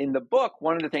the book,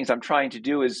 one of the things I'm trying to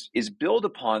do is build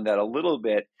upon that a little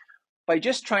bit by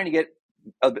just trying to get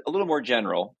a little more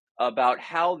general about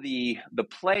how the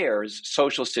player's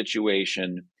social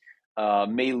situation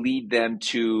may lead them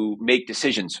to make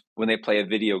decisions when they play a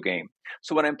video game.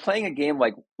 So when I'm playing a game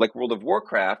like World of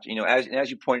Warcraft,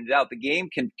 as you pointed out, the game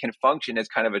can function as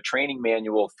kind of a training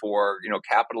manual for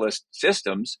capitalist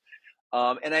systems.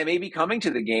 And I may be coming to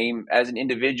the game as an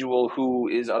individual who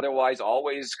is otherwise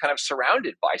always kind of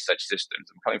surrounded by such systems.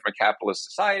 I'm coming from a capitalist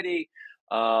society.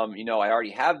 I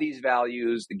already have these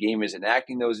values. The game is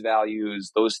enacting those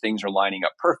values. Those things are lining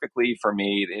up perfectly for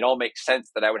me. It all makes sense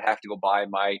that I would have to go buy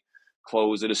my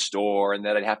clothes at a store and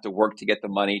that I'd have to work to get the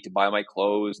money to buy my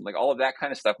clothes, and like all of that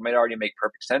kind of stuff might already make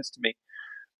perfect sense to me.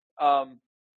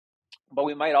 But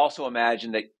we might also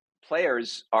imagine that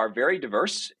players are very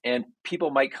diverse, and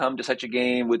people might come to such a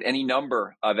game with any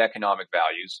number of economic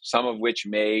values, some of which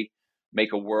may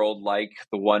make a world like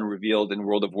the one revealed in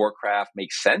World of Warcraft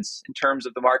make sense in terms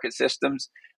of the market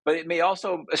systems, but it may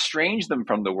also estrange them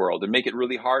from the world and make it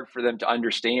really hard for them to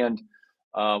understand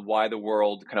why the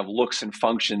world kind of looks and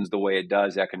functions the way it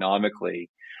does economically.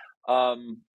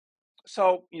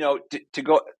 So, to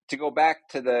go back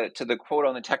to the quote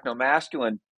on the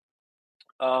techno-masculine,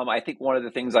 I think one of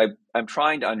the things I'm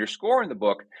trying to underscore in the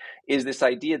book is this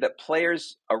idea that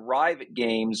players arrive at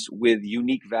games with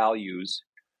unique values,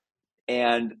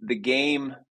 and the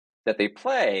game that they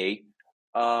play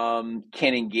can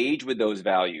engage with those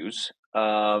values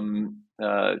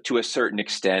to a certain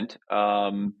extent,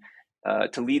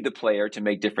 to lead the player to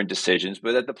make different decisions,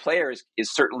 but that the player is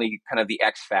certainly kind of the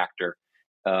X factor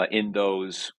in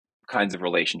those kinds of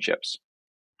relationships.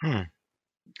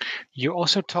 You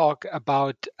also talk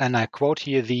about, and I quote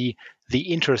here, the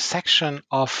intersection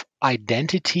of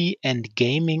identity and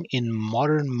gaming in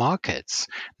modern markets.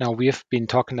 Now, we have been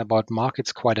talking about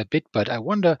markets quite a bit, but I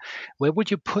wonder, where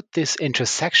would you put this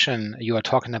intersection you are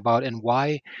talking about, and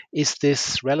why is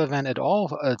this relevant at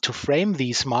all to frame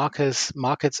these markets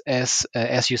as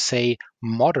you say,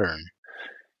 modern?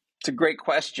 It's a great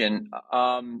question.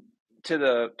 To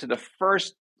the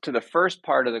first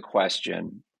part of the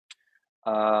question,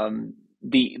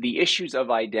 the issues of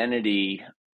identity,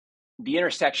 the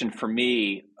intersection for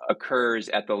me occurs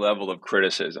at the level of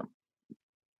criticism,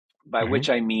 by which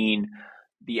I mean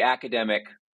the academic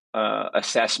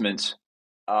assessments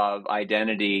of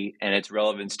identity and its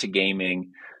relevance to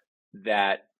gaming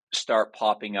that start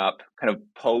popping up kind of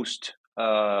post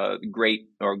great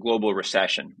or global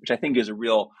recession, which I think is a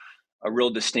real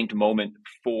distinct moment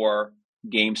for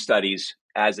game studies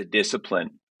as a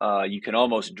discipline. You can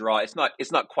almost draw, it's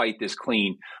not quite this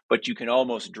clean, but you can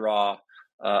almost draw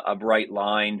a bright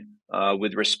line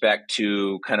with respect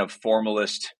to kind of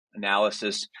formalist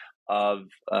analysis of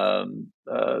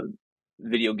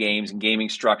video games and gaming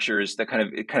structures that kind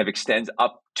of extends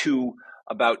up to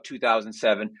about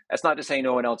 2007. That's not to say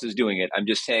no one else is doing it. I'm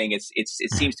just saying it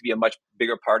seems to be a much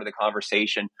bigger part of the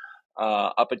conversation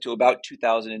up until about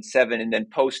 2007, and then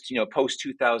post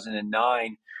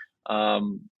 2009.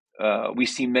 We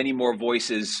see many more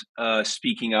voices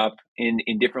speaking up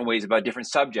in different ways about different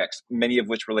subjects, many of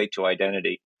which relate to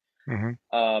identity.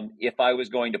 If I was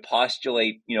going to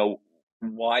postulate,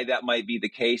 why that might be the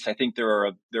case, I think there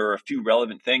are a few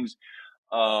relevant things.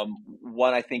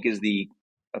 One, I think, is the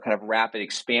kind of rapid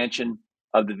expansion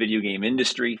of the video game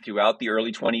industry throughout the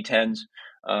early 2010s.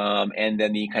 And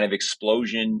then the kind of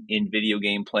explosion in video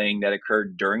game playing that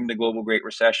occurred during the global Great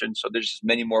Recession. So there's just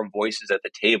many more voices at the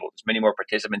table. There's many more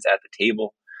participants at the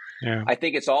table. Yeah. I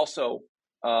think it's also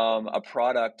a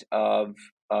product of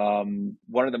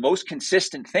one of the most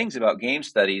consistent things about game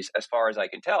studies, as far as I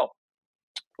can tell,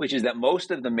 which is that most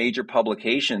of the major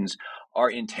publications are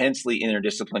intensely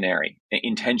interdisciplinary,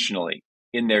 intentionally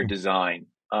in their design.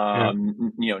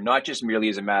 Not just merely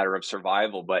as a matter of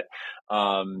survival, but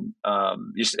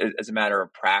just as a matter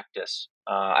of practice.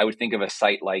 I would think of a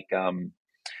site like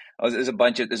there's a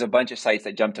bunch of sites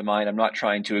that jump to mind. I'm not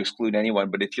trying to exclude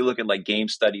anyone, but if you look at like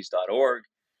GameStudies.org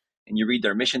and you read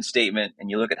their mission statement and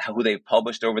you look at who they've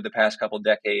published over the past couple of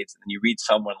decades, and you read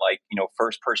someone like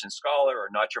First Person Scholar or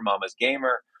Not Your Mama's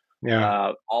Gamer,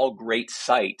 all great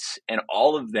sites, and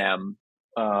all of them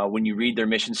when you read their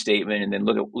mission statement and then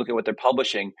look at what they're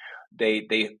publishing,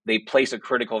 they place a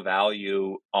critical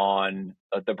value on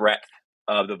the breadth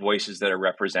of the voices that are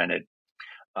represented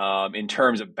in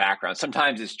terms of background.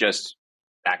 Sometimes it's just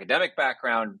academic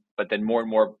background, but then more and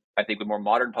more, I think with more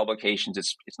modern publications,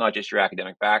 it's not just your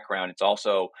academic background. It's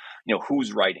also,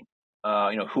 who's writing,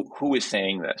 who is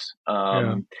saying this.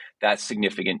 That's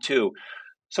significant too.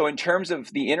 So in terms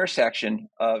of the intersection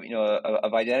of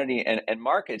identity and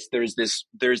markets, there's this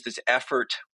effort.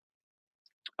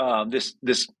 I don't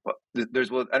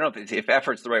know if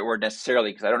effort's the right word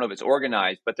necessarily, because I don't know if it's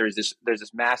organized, but there's this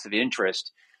massive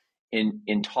interest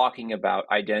in talking about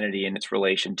identity and its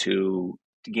relation to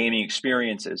gaming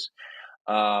experiences.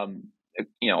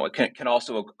 It can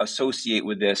also associate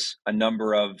with this a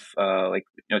number of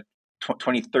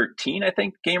 2013, I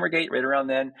think, Gamergate, right around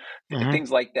then, things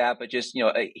like that. But just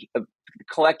a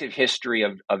collective history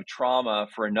of trauma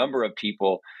for a number of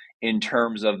people in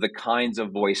terms of the kinds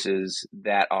of voices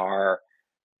that are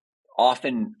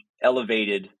often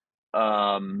elevated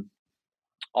in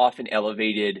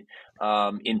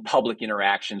public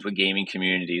interactions with gaming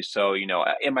communities. So,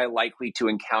 am I likely to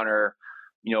encounter,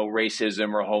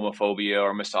 racism or homophobia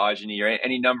or misogyny or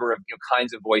any number of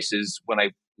kinds of voices when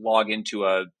I log into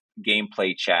a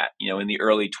gameplay chat, in the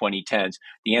early 2010s?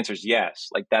 The answer is yes.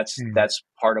 Like that's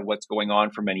part of what's going on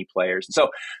for many players. And so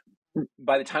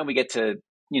by the time we get to,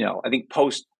 I think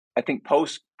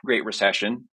post Great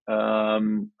Recession,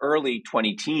 early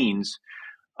 2010s,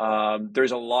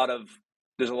 there's a lot of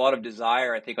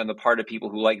desire, I think, on the part of people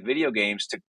who like video games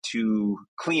to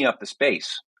clean up the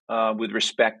space with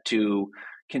respect to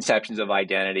conceptions of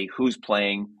identity, who's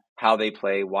playing, how they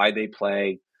play, why they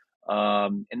play.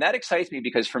 And that excites me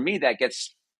because for me, it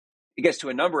gets to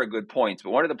a number of good points.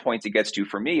 But one of the points it gets to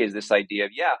for me is this idea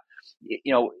of,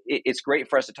 it's great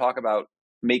for us to talk about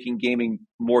making gaming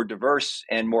more diverse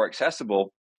and more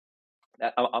accessible.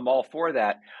 I'm all for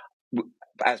that.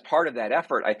 As part of that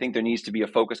effort, I think there needs to be a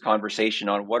focused conversation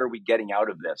on what are we getting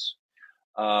out of this.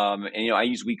 And I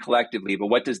use we collectively, but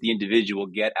what does the individual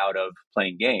get out of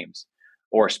playing games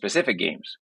or specific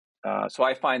games? So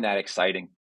I find that exciting.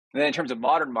 And then in terms of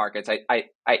modern markets, it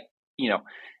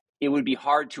would be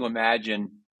hard to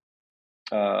imagine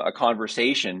a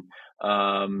conversation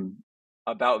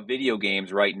about video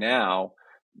games right now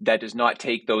that does not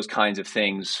take those kinds of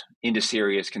things into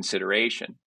serious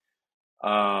consideration.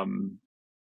 It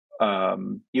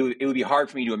would be hard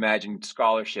for me to imagine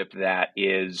scholarship that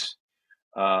is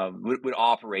would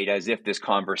operate as if this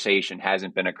conversation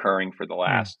hasn't been occurring for the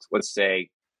last, let's say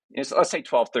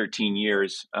 12, 13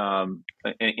 years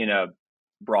in a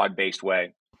broad-based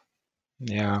way.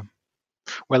 Yeah.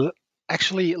 Well,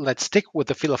 actually, let's stick with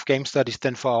the field of game studies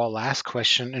then for our last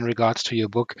question in regards to your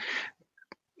book.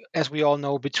 As we all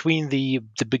know, between the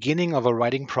beginning of a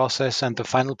writing process and the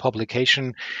final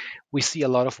publication, we see a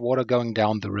lot of water going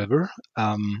down the river.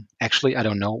 Actually, I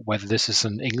don't know whether this is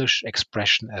an English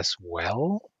expression as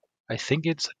well. I think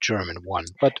it's a German one,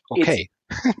 but okay.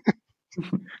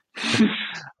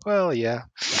 Well, yeah.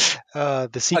 The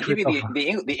secret. I'll give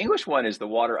you the English one is the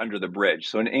water under the bridge.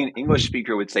 So an English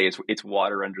speaker would say it's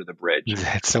water under the bridge.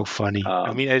 That's so funny.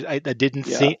 I mean, I didn't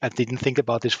think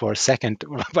about this for a second,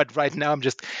 but right now I'm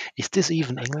just, is this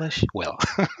even English? Well,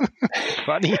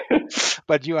 funny,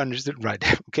 but you understood, right?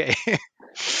 Okay.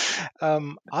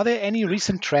 Are there any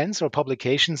recent trends or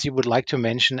publications you would like to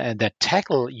mention that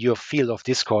tackle your field of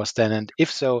discourse then? And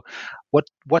if so,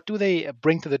 what do they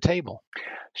bring to the table?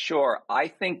 Sure. I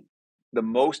think the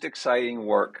most exciting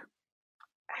work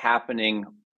happening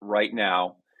right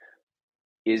now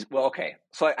is,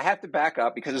 so I have to back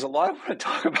up because there's a lot I want to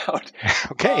talk about.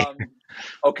 Okay.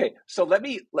 Okay. So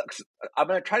I'm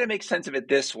going to try to make sense of it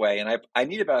this way. And I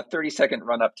need about a 30-second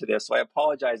run up to this. So I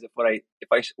apologize if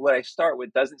what I start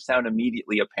with doesn't sound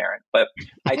immediately apparent, but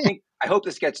I hope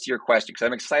this gets to your question because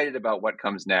I'm excited about what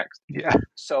comes next. Yeah.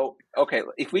 So, okay,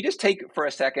 if we just take for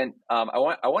a second, I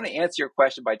want to answer your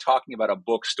question by talking about a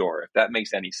bookstore, if that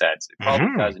makes any sense. It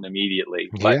probably doesn't immediately.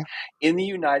 Yeah. But in the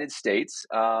United States,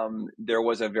 there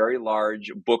was a very large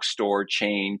bookstore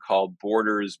chain called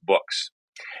Borders Books.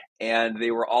 And they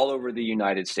were all over the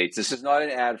United States. This is not an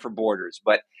ad for Borders,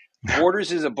 but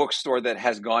Borders is a bookstore that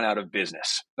has gone out of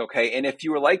business. Okay. And if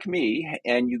you were like me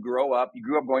and you grew up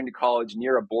going to college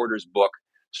near a Borders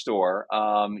bookstore,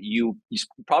 you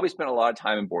probably spent a lot of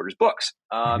time in Borders Books.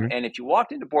 And if you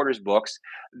walked into Borders Books,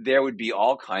 there would be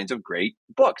all kinds of great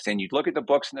books. And you'd look at the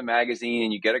books in the magazine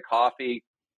and you get a coffee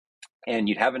and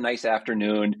you'd have a nice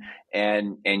afternoon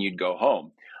and you'd go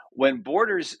home. When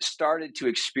Borders started to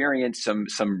experience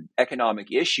some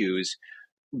economic issues,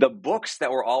 the books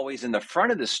that were always in the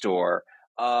front of the store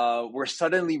were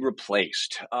suddenly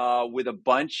replaced with a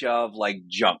bunch of like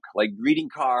junk, like greeting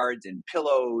cards and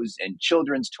pillows and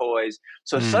children's toys.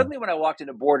 So suddenly when I walked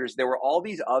into Borders, there were all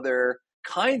these other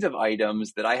kinds of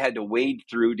items that I had to wade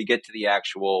through to get to the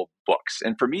actual books.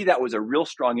 And for me, that was a real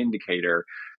strong indicator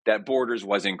that Borders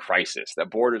was in crisis, that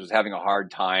Borders was having a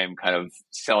hard time kind of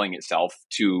selling itself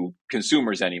to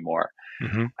consumers anymore.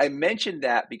 Mm-hmm. I mentioned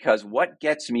that because what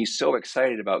gets me so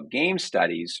excited about game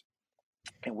studies,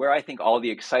 and where I think all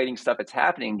the exciting stuff that's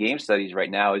happening in game studies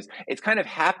right now, is it's kind of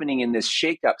happening in this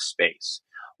shake-up space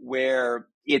where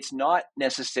it's not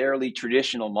necessarily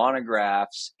traditional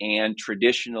monographs and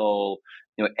traditional,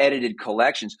 edited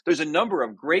collections. There's a number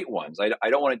of great ones. I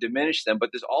don't want to diminish them, but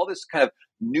there's all this kind of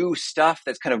new stuff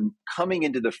that's kind of coming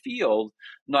into the field,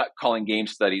 not calling game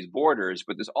studies Borders,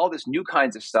 but there's all this new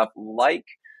kinds of stuff like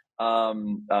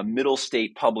middle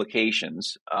state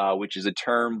publications, which is a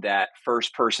term that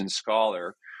First Person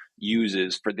Scholar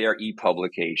uses for their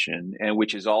e-publication, and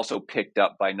which is also picked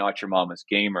up by Not Your Mama's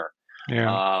Gamer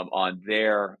on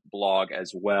their blog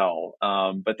as well.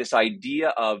 But this idea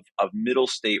of middle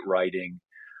state writing,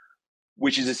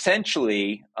 which is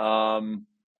essentially an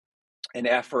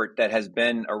effort that has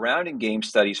been around in game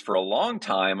studies for a long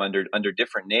time under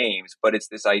different names, but it's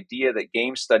this idea that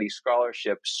game studies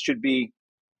scholarship should be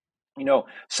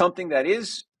something that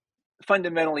is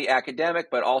fundamentally academic,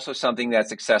 but also something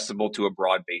that's accessible to a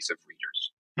broad base of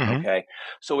readers. Mm-hmm. Okay.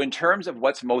 So in terms of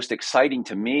what's most exciting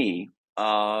to me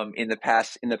in the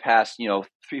past,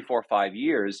 3, 4, 5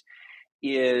 years,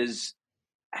 is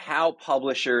how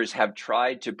publishers have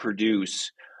tried to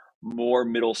produce more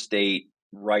middle state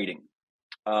writing.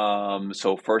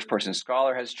 So First Person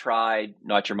Scholar has tried,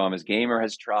 Not Your Mama's Gamer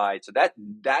has tried. So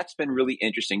that's been really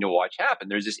interesting to watch happen.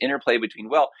 There's this interplay between,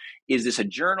 well, is this a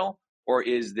journal or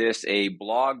is this a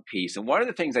blog piece? And one of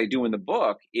the things I do in the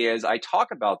book is I talk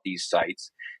about these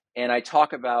sites, and I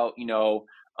talk about,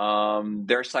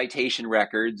 their citation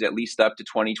records, at least up to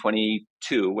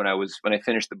 2022 when I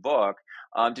finished the book,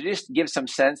 to just give some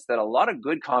sense that a lot of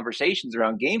good conversations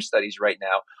around game studies right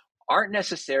now aren't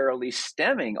necessarily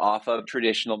stemming off of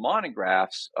traditional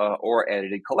monographs or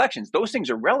edited collections. Those things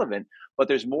are relevant, but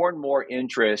there's more and more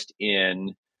interest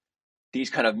in these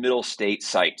kind of middle state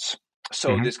sites.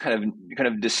 So this kind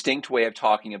of distinct way of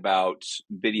talking about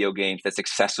video games that's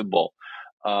accessible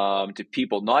to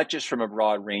people, not just from a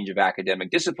broad range of academic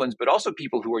disciplines, but also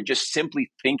people who are just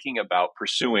simply thinking about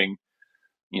pursuing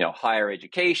higher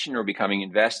education or becoming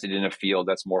invested in a field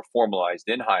that's more formalized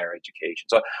in higher education.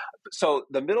 So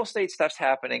the middle state stuff's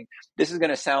happening. This is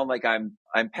going to sound like I'm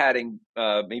patting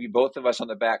maybe both of us on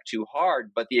the back too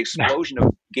hard, but the explosion of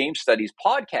game studies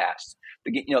podcasts,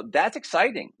 that's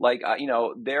exciting. Like,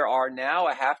 there are now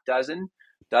a half dozen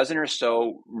or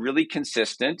so really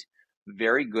consistent,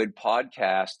 very good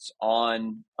podcasts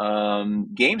on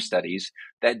game studies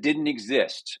that didn't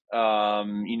exist, 5,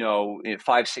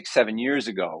 6, 7 years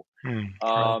ago.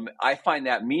 I find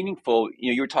that meaningful.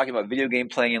 You were talking about video game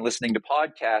playing and listening to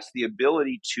podcasts, the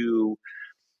ability to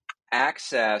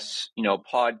access,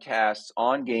 podcasts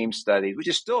on game studies, which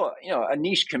is still, a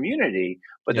niche community.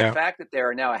 But the fact that there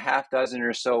are now a half dozen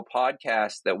or so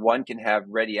podcasts that one can have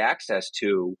ready access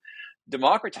to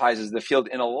democratizes the field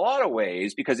in a lot of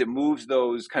ways, because it moves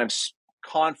those kind of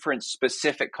conference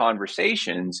specific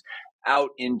conversations out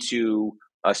into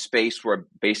a space where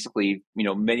basically,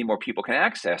 many more people can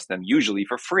access them, usually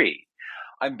for free.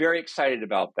 I'm very excited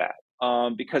about that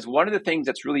because one of the things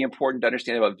that's really important to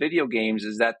understand about video games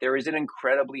is that there is an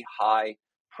incredibly high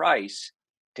price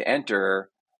to enter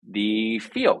the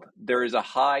field. There is a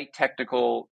high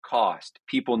technical cost.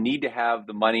 People need to have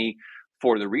the money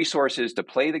for the resources to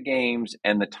play the games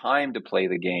and the time to play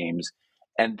the games.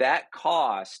 And that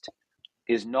cost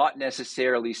is not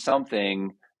necessarily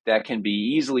something that can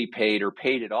be easily paid or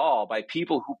paid at all by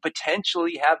people who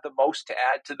potentially have the most to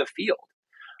add to the field.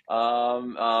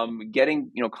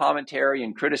 Getting commentary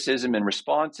and criticism and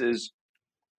responses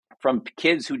from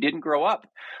kids who didn't grow up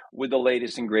with the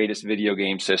latest and greatest video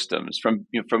game systems, from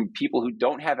people who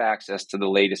don't have access to the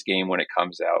latest game when it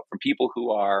comes out, from people who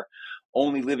are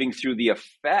only living through the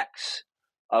effects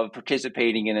of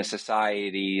participating in a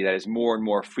society that is more and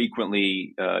more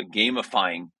frequently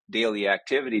gamifying daily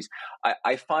activities.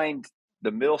 I find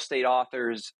the middle state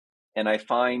authors and I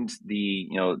find the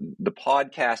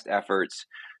podcast efforts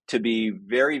to be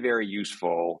very, very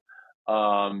useful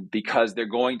because they're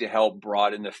going to help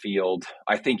broaden the field,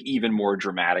 I think, even more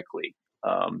dramatically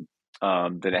than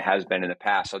it has been in the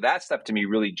past. So that stuff to me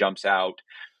really jumps out.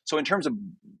 So in terms of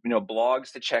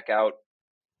blogs to check out,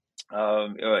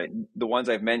 the ones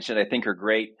I've mentioned I think are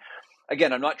great.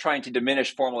 Again, I'm not trying to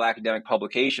diminish formal academic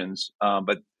publications,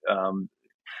 but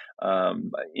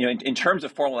in terms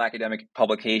of formal academic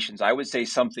publications, I would say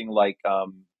something like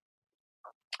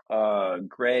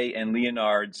Gray and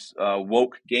Leonard's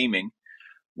Woke Gaming,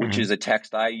 which is a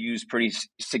text I used pretty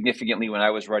significantly when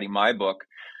I was writing my book,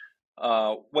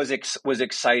 was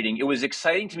exciting. It was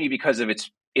exciting to me because of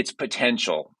its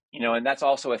potential, and that's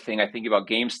also a thing I think about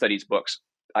game studies books.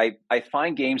 I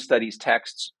find game studies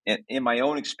texts in my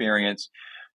own experience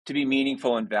to be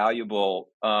meaningful and valuable.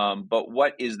 But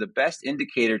what is the best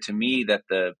indicator to me that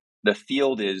the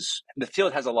field has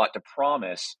a lot to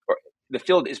promise, or the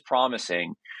field is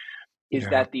promising, is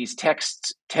that these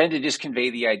texts tend to just convey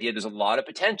the idea there's a lot of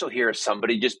potential here if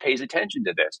somebody just pays attention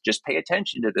to this. Just pay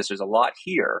attention to this. There's a lot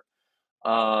here.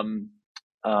 And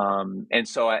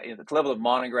so at the level of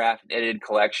monograph and edited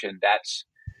collection,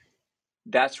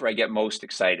 that's where I get most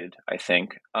excited, I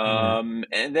think. And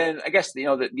then I guess, the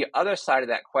other side of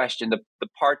that question, the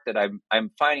part that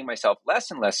I'm finding myself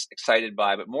less and less excited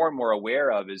by, but more and more aware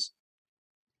of is,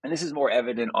 and this is more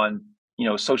evident on,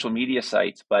 social media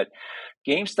sites, but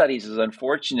game studies is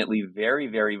unfortunately very,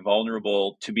 very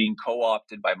vulnerable to being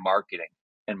co-opted by marketing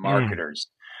and marketers.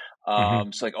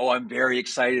 So like, I'm very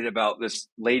excited about this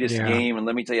latest game, and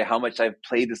let me tell you how much I've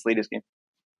played this latest game.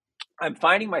 I'm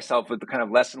finding myself with the kind of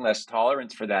less and less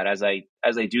tolerance for that as I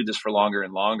do this for longer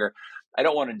and longer. I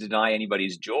don't want to deny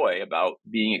anybody's joy about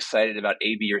being excited about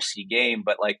A, B, or C game,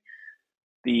 but like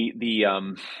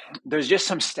there's just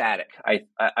some static.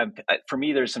 For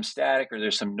me, there's some static, or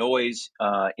there's some noise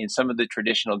in some of the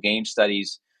traditional game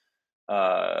studies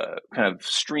kind of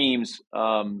streams,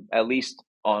 at least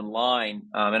online,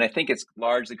 and I think it's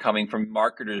largely coming from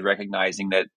marketers recognizing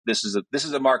that this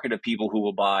is a market of people who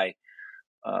will buy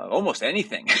almost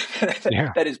anything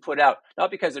that is put out,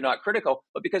 not because they're not critical,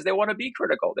 but because they want to be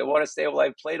critical. They want to say, well,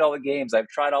 I've played all the games, I've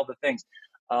tried all the things,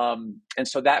 and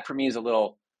so that for me is a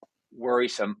little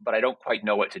worrisome, but I don't quite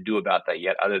know what to do about that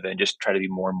yet, other than just try to be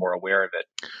more and more aware of it.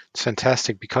 It's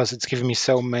fantastic because it's given me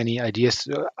so many ideas.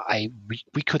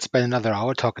 We could spend another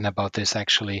hour talking about this,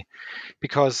 actually,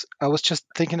 because I was just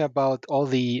thinking about all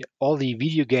the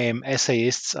video game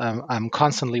essayists I'm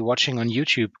constantly watching on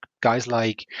YouTube. Guys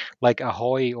like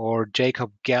Ahoy or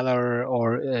Jacob Geller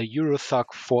or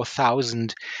Eurothug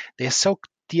 4000. They're so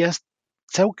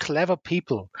clever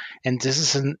people, and this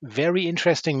is a very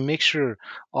interesting mixture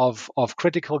of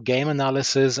critical game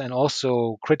analysis and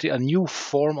also a new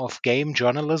form of game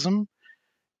journalism,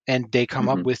 and they come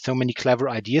up with so many clever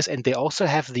ideas, and they also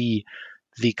have the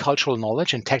cultural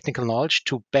knowledge and technical knowledge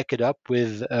to back it up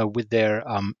with their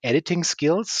editing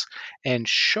skills and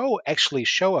show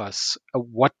us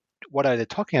what are they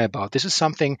talking about. This is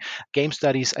something game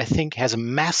studies, I think, has a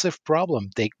massive problem.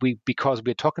 Because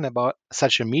we're talking about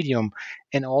such a medium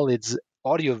and all its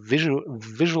audio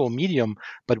visual medium,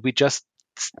 but we just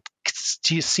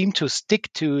seem to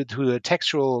stick to the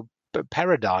textual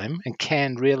paradigm and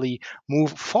can't really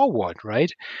move forward,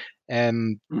 right?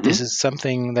 And this is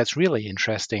something that's really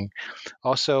interesting.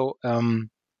 Also,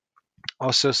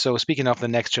 so speaking of the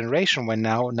next generation,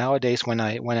 nowadays when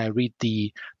I read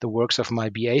the works of my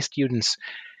BA students,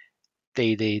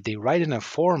 they write in a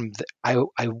form that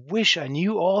I wish I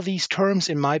knew all these terms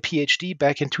in my PhD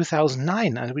back in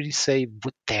 2009. I really say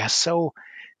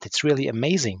that's really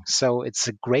amazing. So it's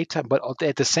a great time, but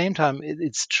at the same time,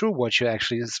 it's true what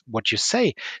you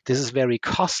say. This is very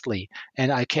costly,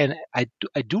 and I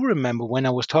do remember when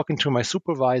I was talking to my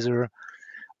supervisor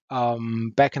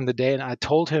back in the day, and I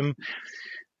told him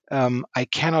I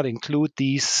cannot include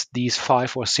these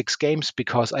 5 or 6 games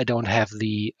because I don't have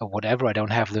the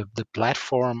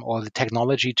platform or the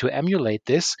technology to emulate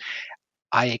this.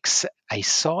 I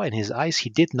saw in his eyes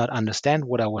he did not understand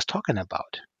what I was talking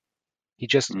about. He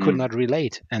just could not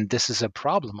relate, and this is a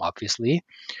problem, obviously.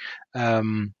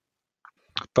 But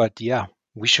yeah,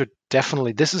 we should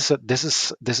definitely. This is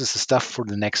the stuff for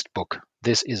the next book.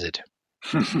 This is it.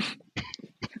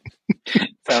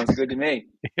 Sounds good to me.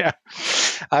 Yeah,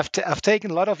 I've taken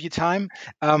a lot of your time.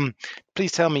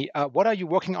 Please tell me, what are you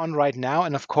working on right now,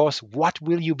 and of course, what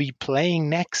will you be playing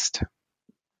next?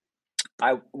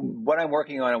 What I'm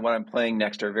working on and what I'm playing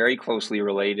next are very closely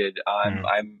related.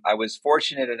 I was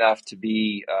fortunate enough to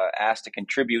be asked to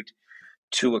contribute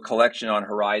to a collection on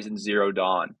Horizon Zero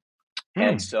Dawn,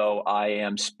 and so I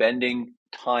am spending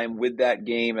time with that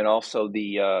game and also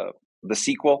the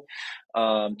sequel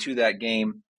to that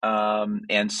game.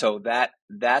 And so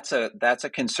that's a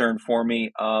concern for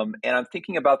me. And I'm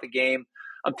thinking about the game.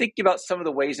 I'm thinking about some of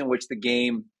the ways in which the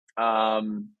game.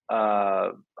 I'm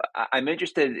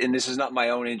interested in, this is not my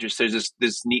own interest. There's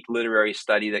this neat literary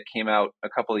study that came out a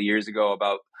couple of years ago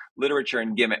about literature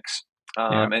and gimmicks.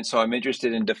 And so I'm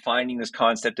interested in defining this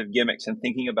concept of gimmicks and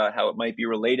thinking about how it might be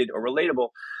related or relatable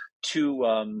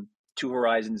to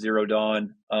Horizon Zero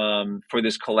Dawn for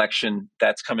this collection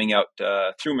that's coming out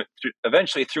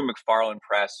eventually through McFarlane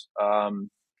Press.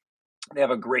 They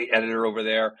have a great editor over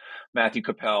there, Matthew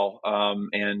Capel,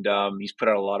 and he's put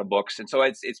out a lot of books. And so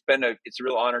it's a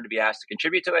real honor to be asked to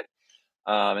contribute to it.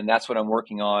 And that's what I'm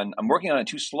working on. I'm working on it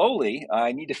too slowly.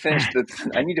 I need to finish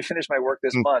my work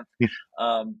this month.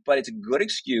 But it's a good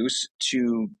excuse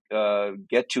to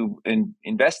get to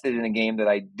invested in a game that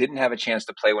I didn't have a chance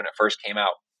to play when it first came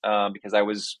out, because I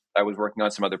was working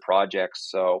on some other projects.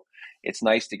 So it's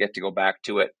nice to get to go back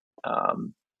to it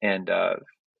and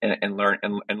learn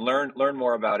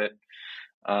more about it.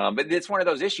 But it's one of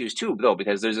those issues too, though,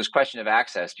 because there's this question of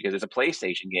access, because it's a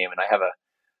PlayStation game and I have an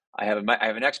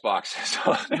Xbox.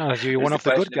 So you're one of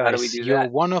the good guys. You're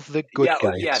one of the good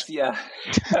guys. Yes, yeah.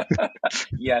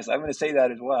 Yes, I'm going to say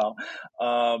that as well.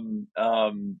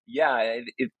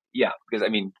 Because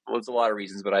there's a lot of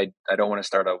reasons, but I don't want to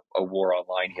start a war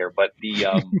online here. But the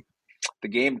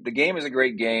game is a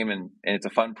great game, and it's a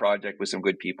fun project with some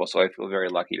good people. So I feel very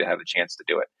lucky to have the chance to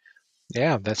do it.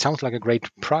 Yeah, that sounds like a great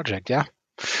project. Yeah.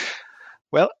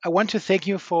 Well, I want to thank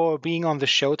you for being on the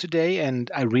show today, and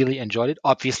I really enjoyed it,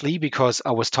 obviously, because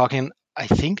I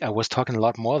think I was talking a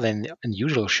lot more than in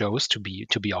usual shows, to be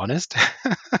honest.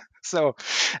 So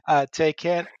take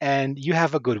care, and you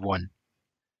have a good one.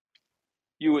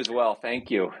 You as well.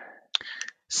 Thank you.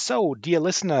 So, dear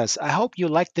listeners, I hope you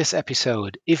liked this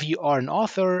episode. If you are an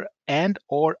author and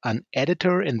or an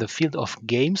editor in the field of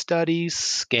game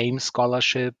studies, game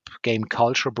scholarship, game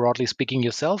culture, broadly speaking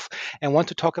yourself, and want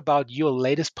to talk about your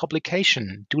latest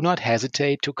publication, do not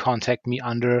hesitate to contact me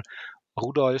under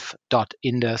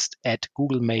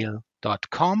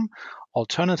rudolf.inderst@googlemail.com.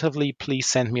 Alternatively, please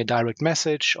send me a direct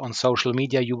message on social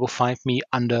media. You will find me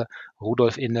under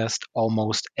Rudolf Inderst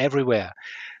almost everywhere.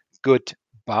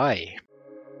 Goodbye.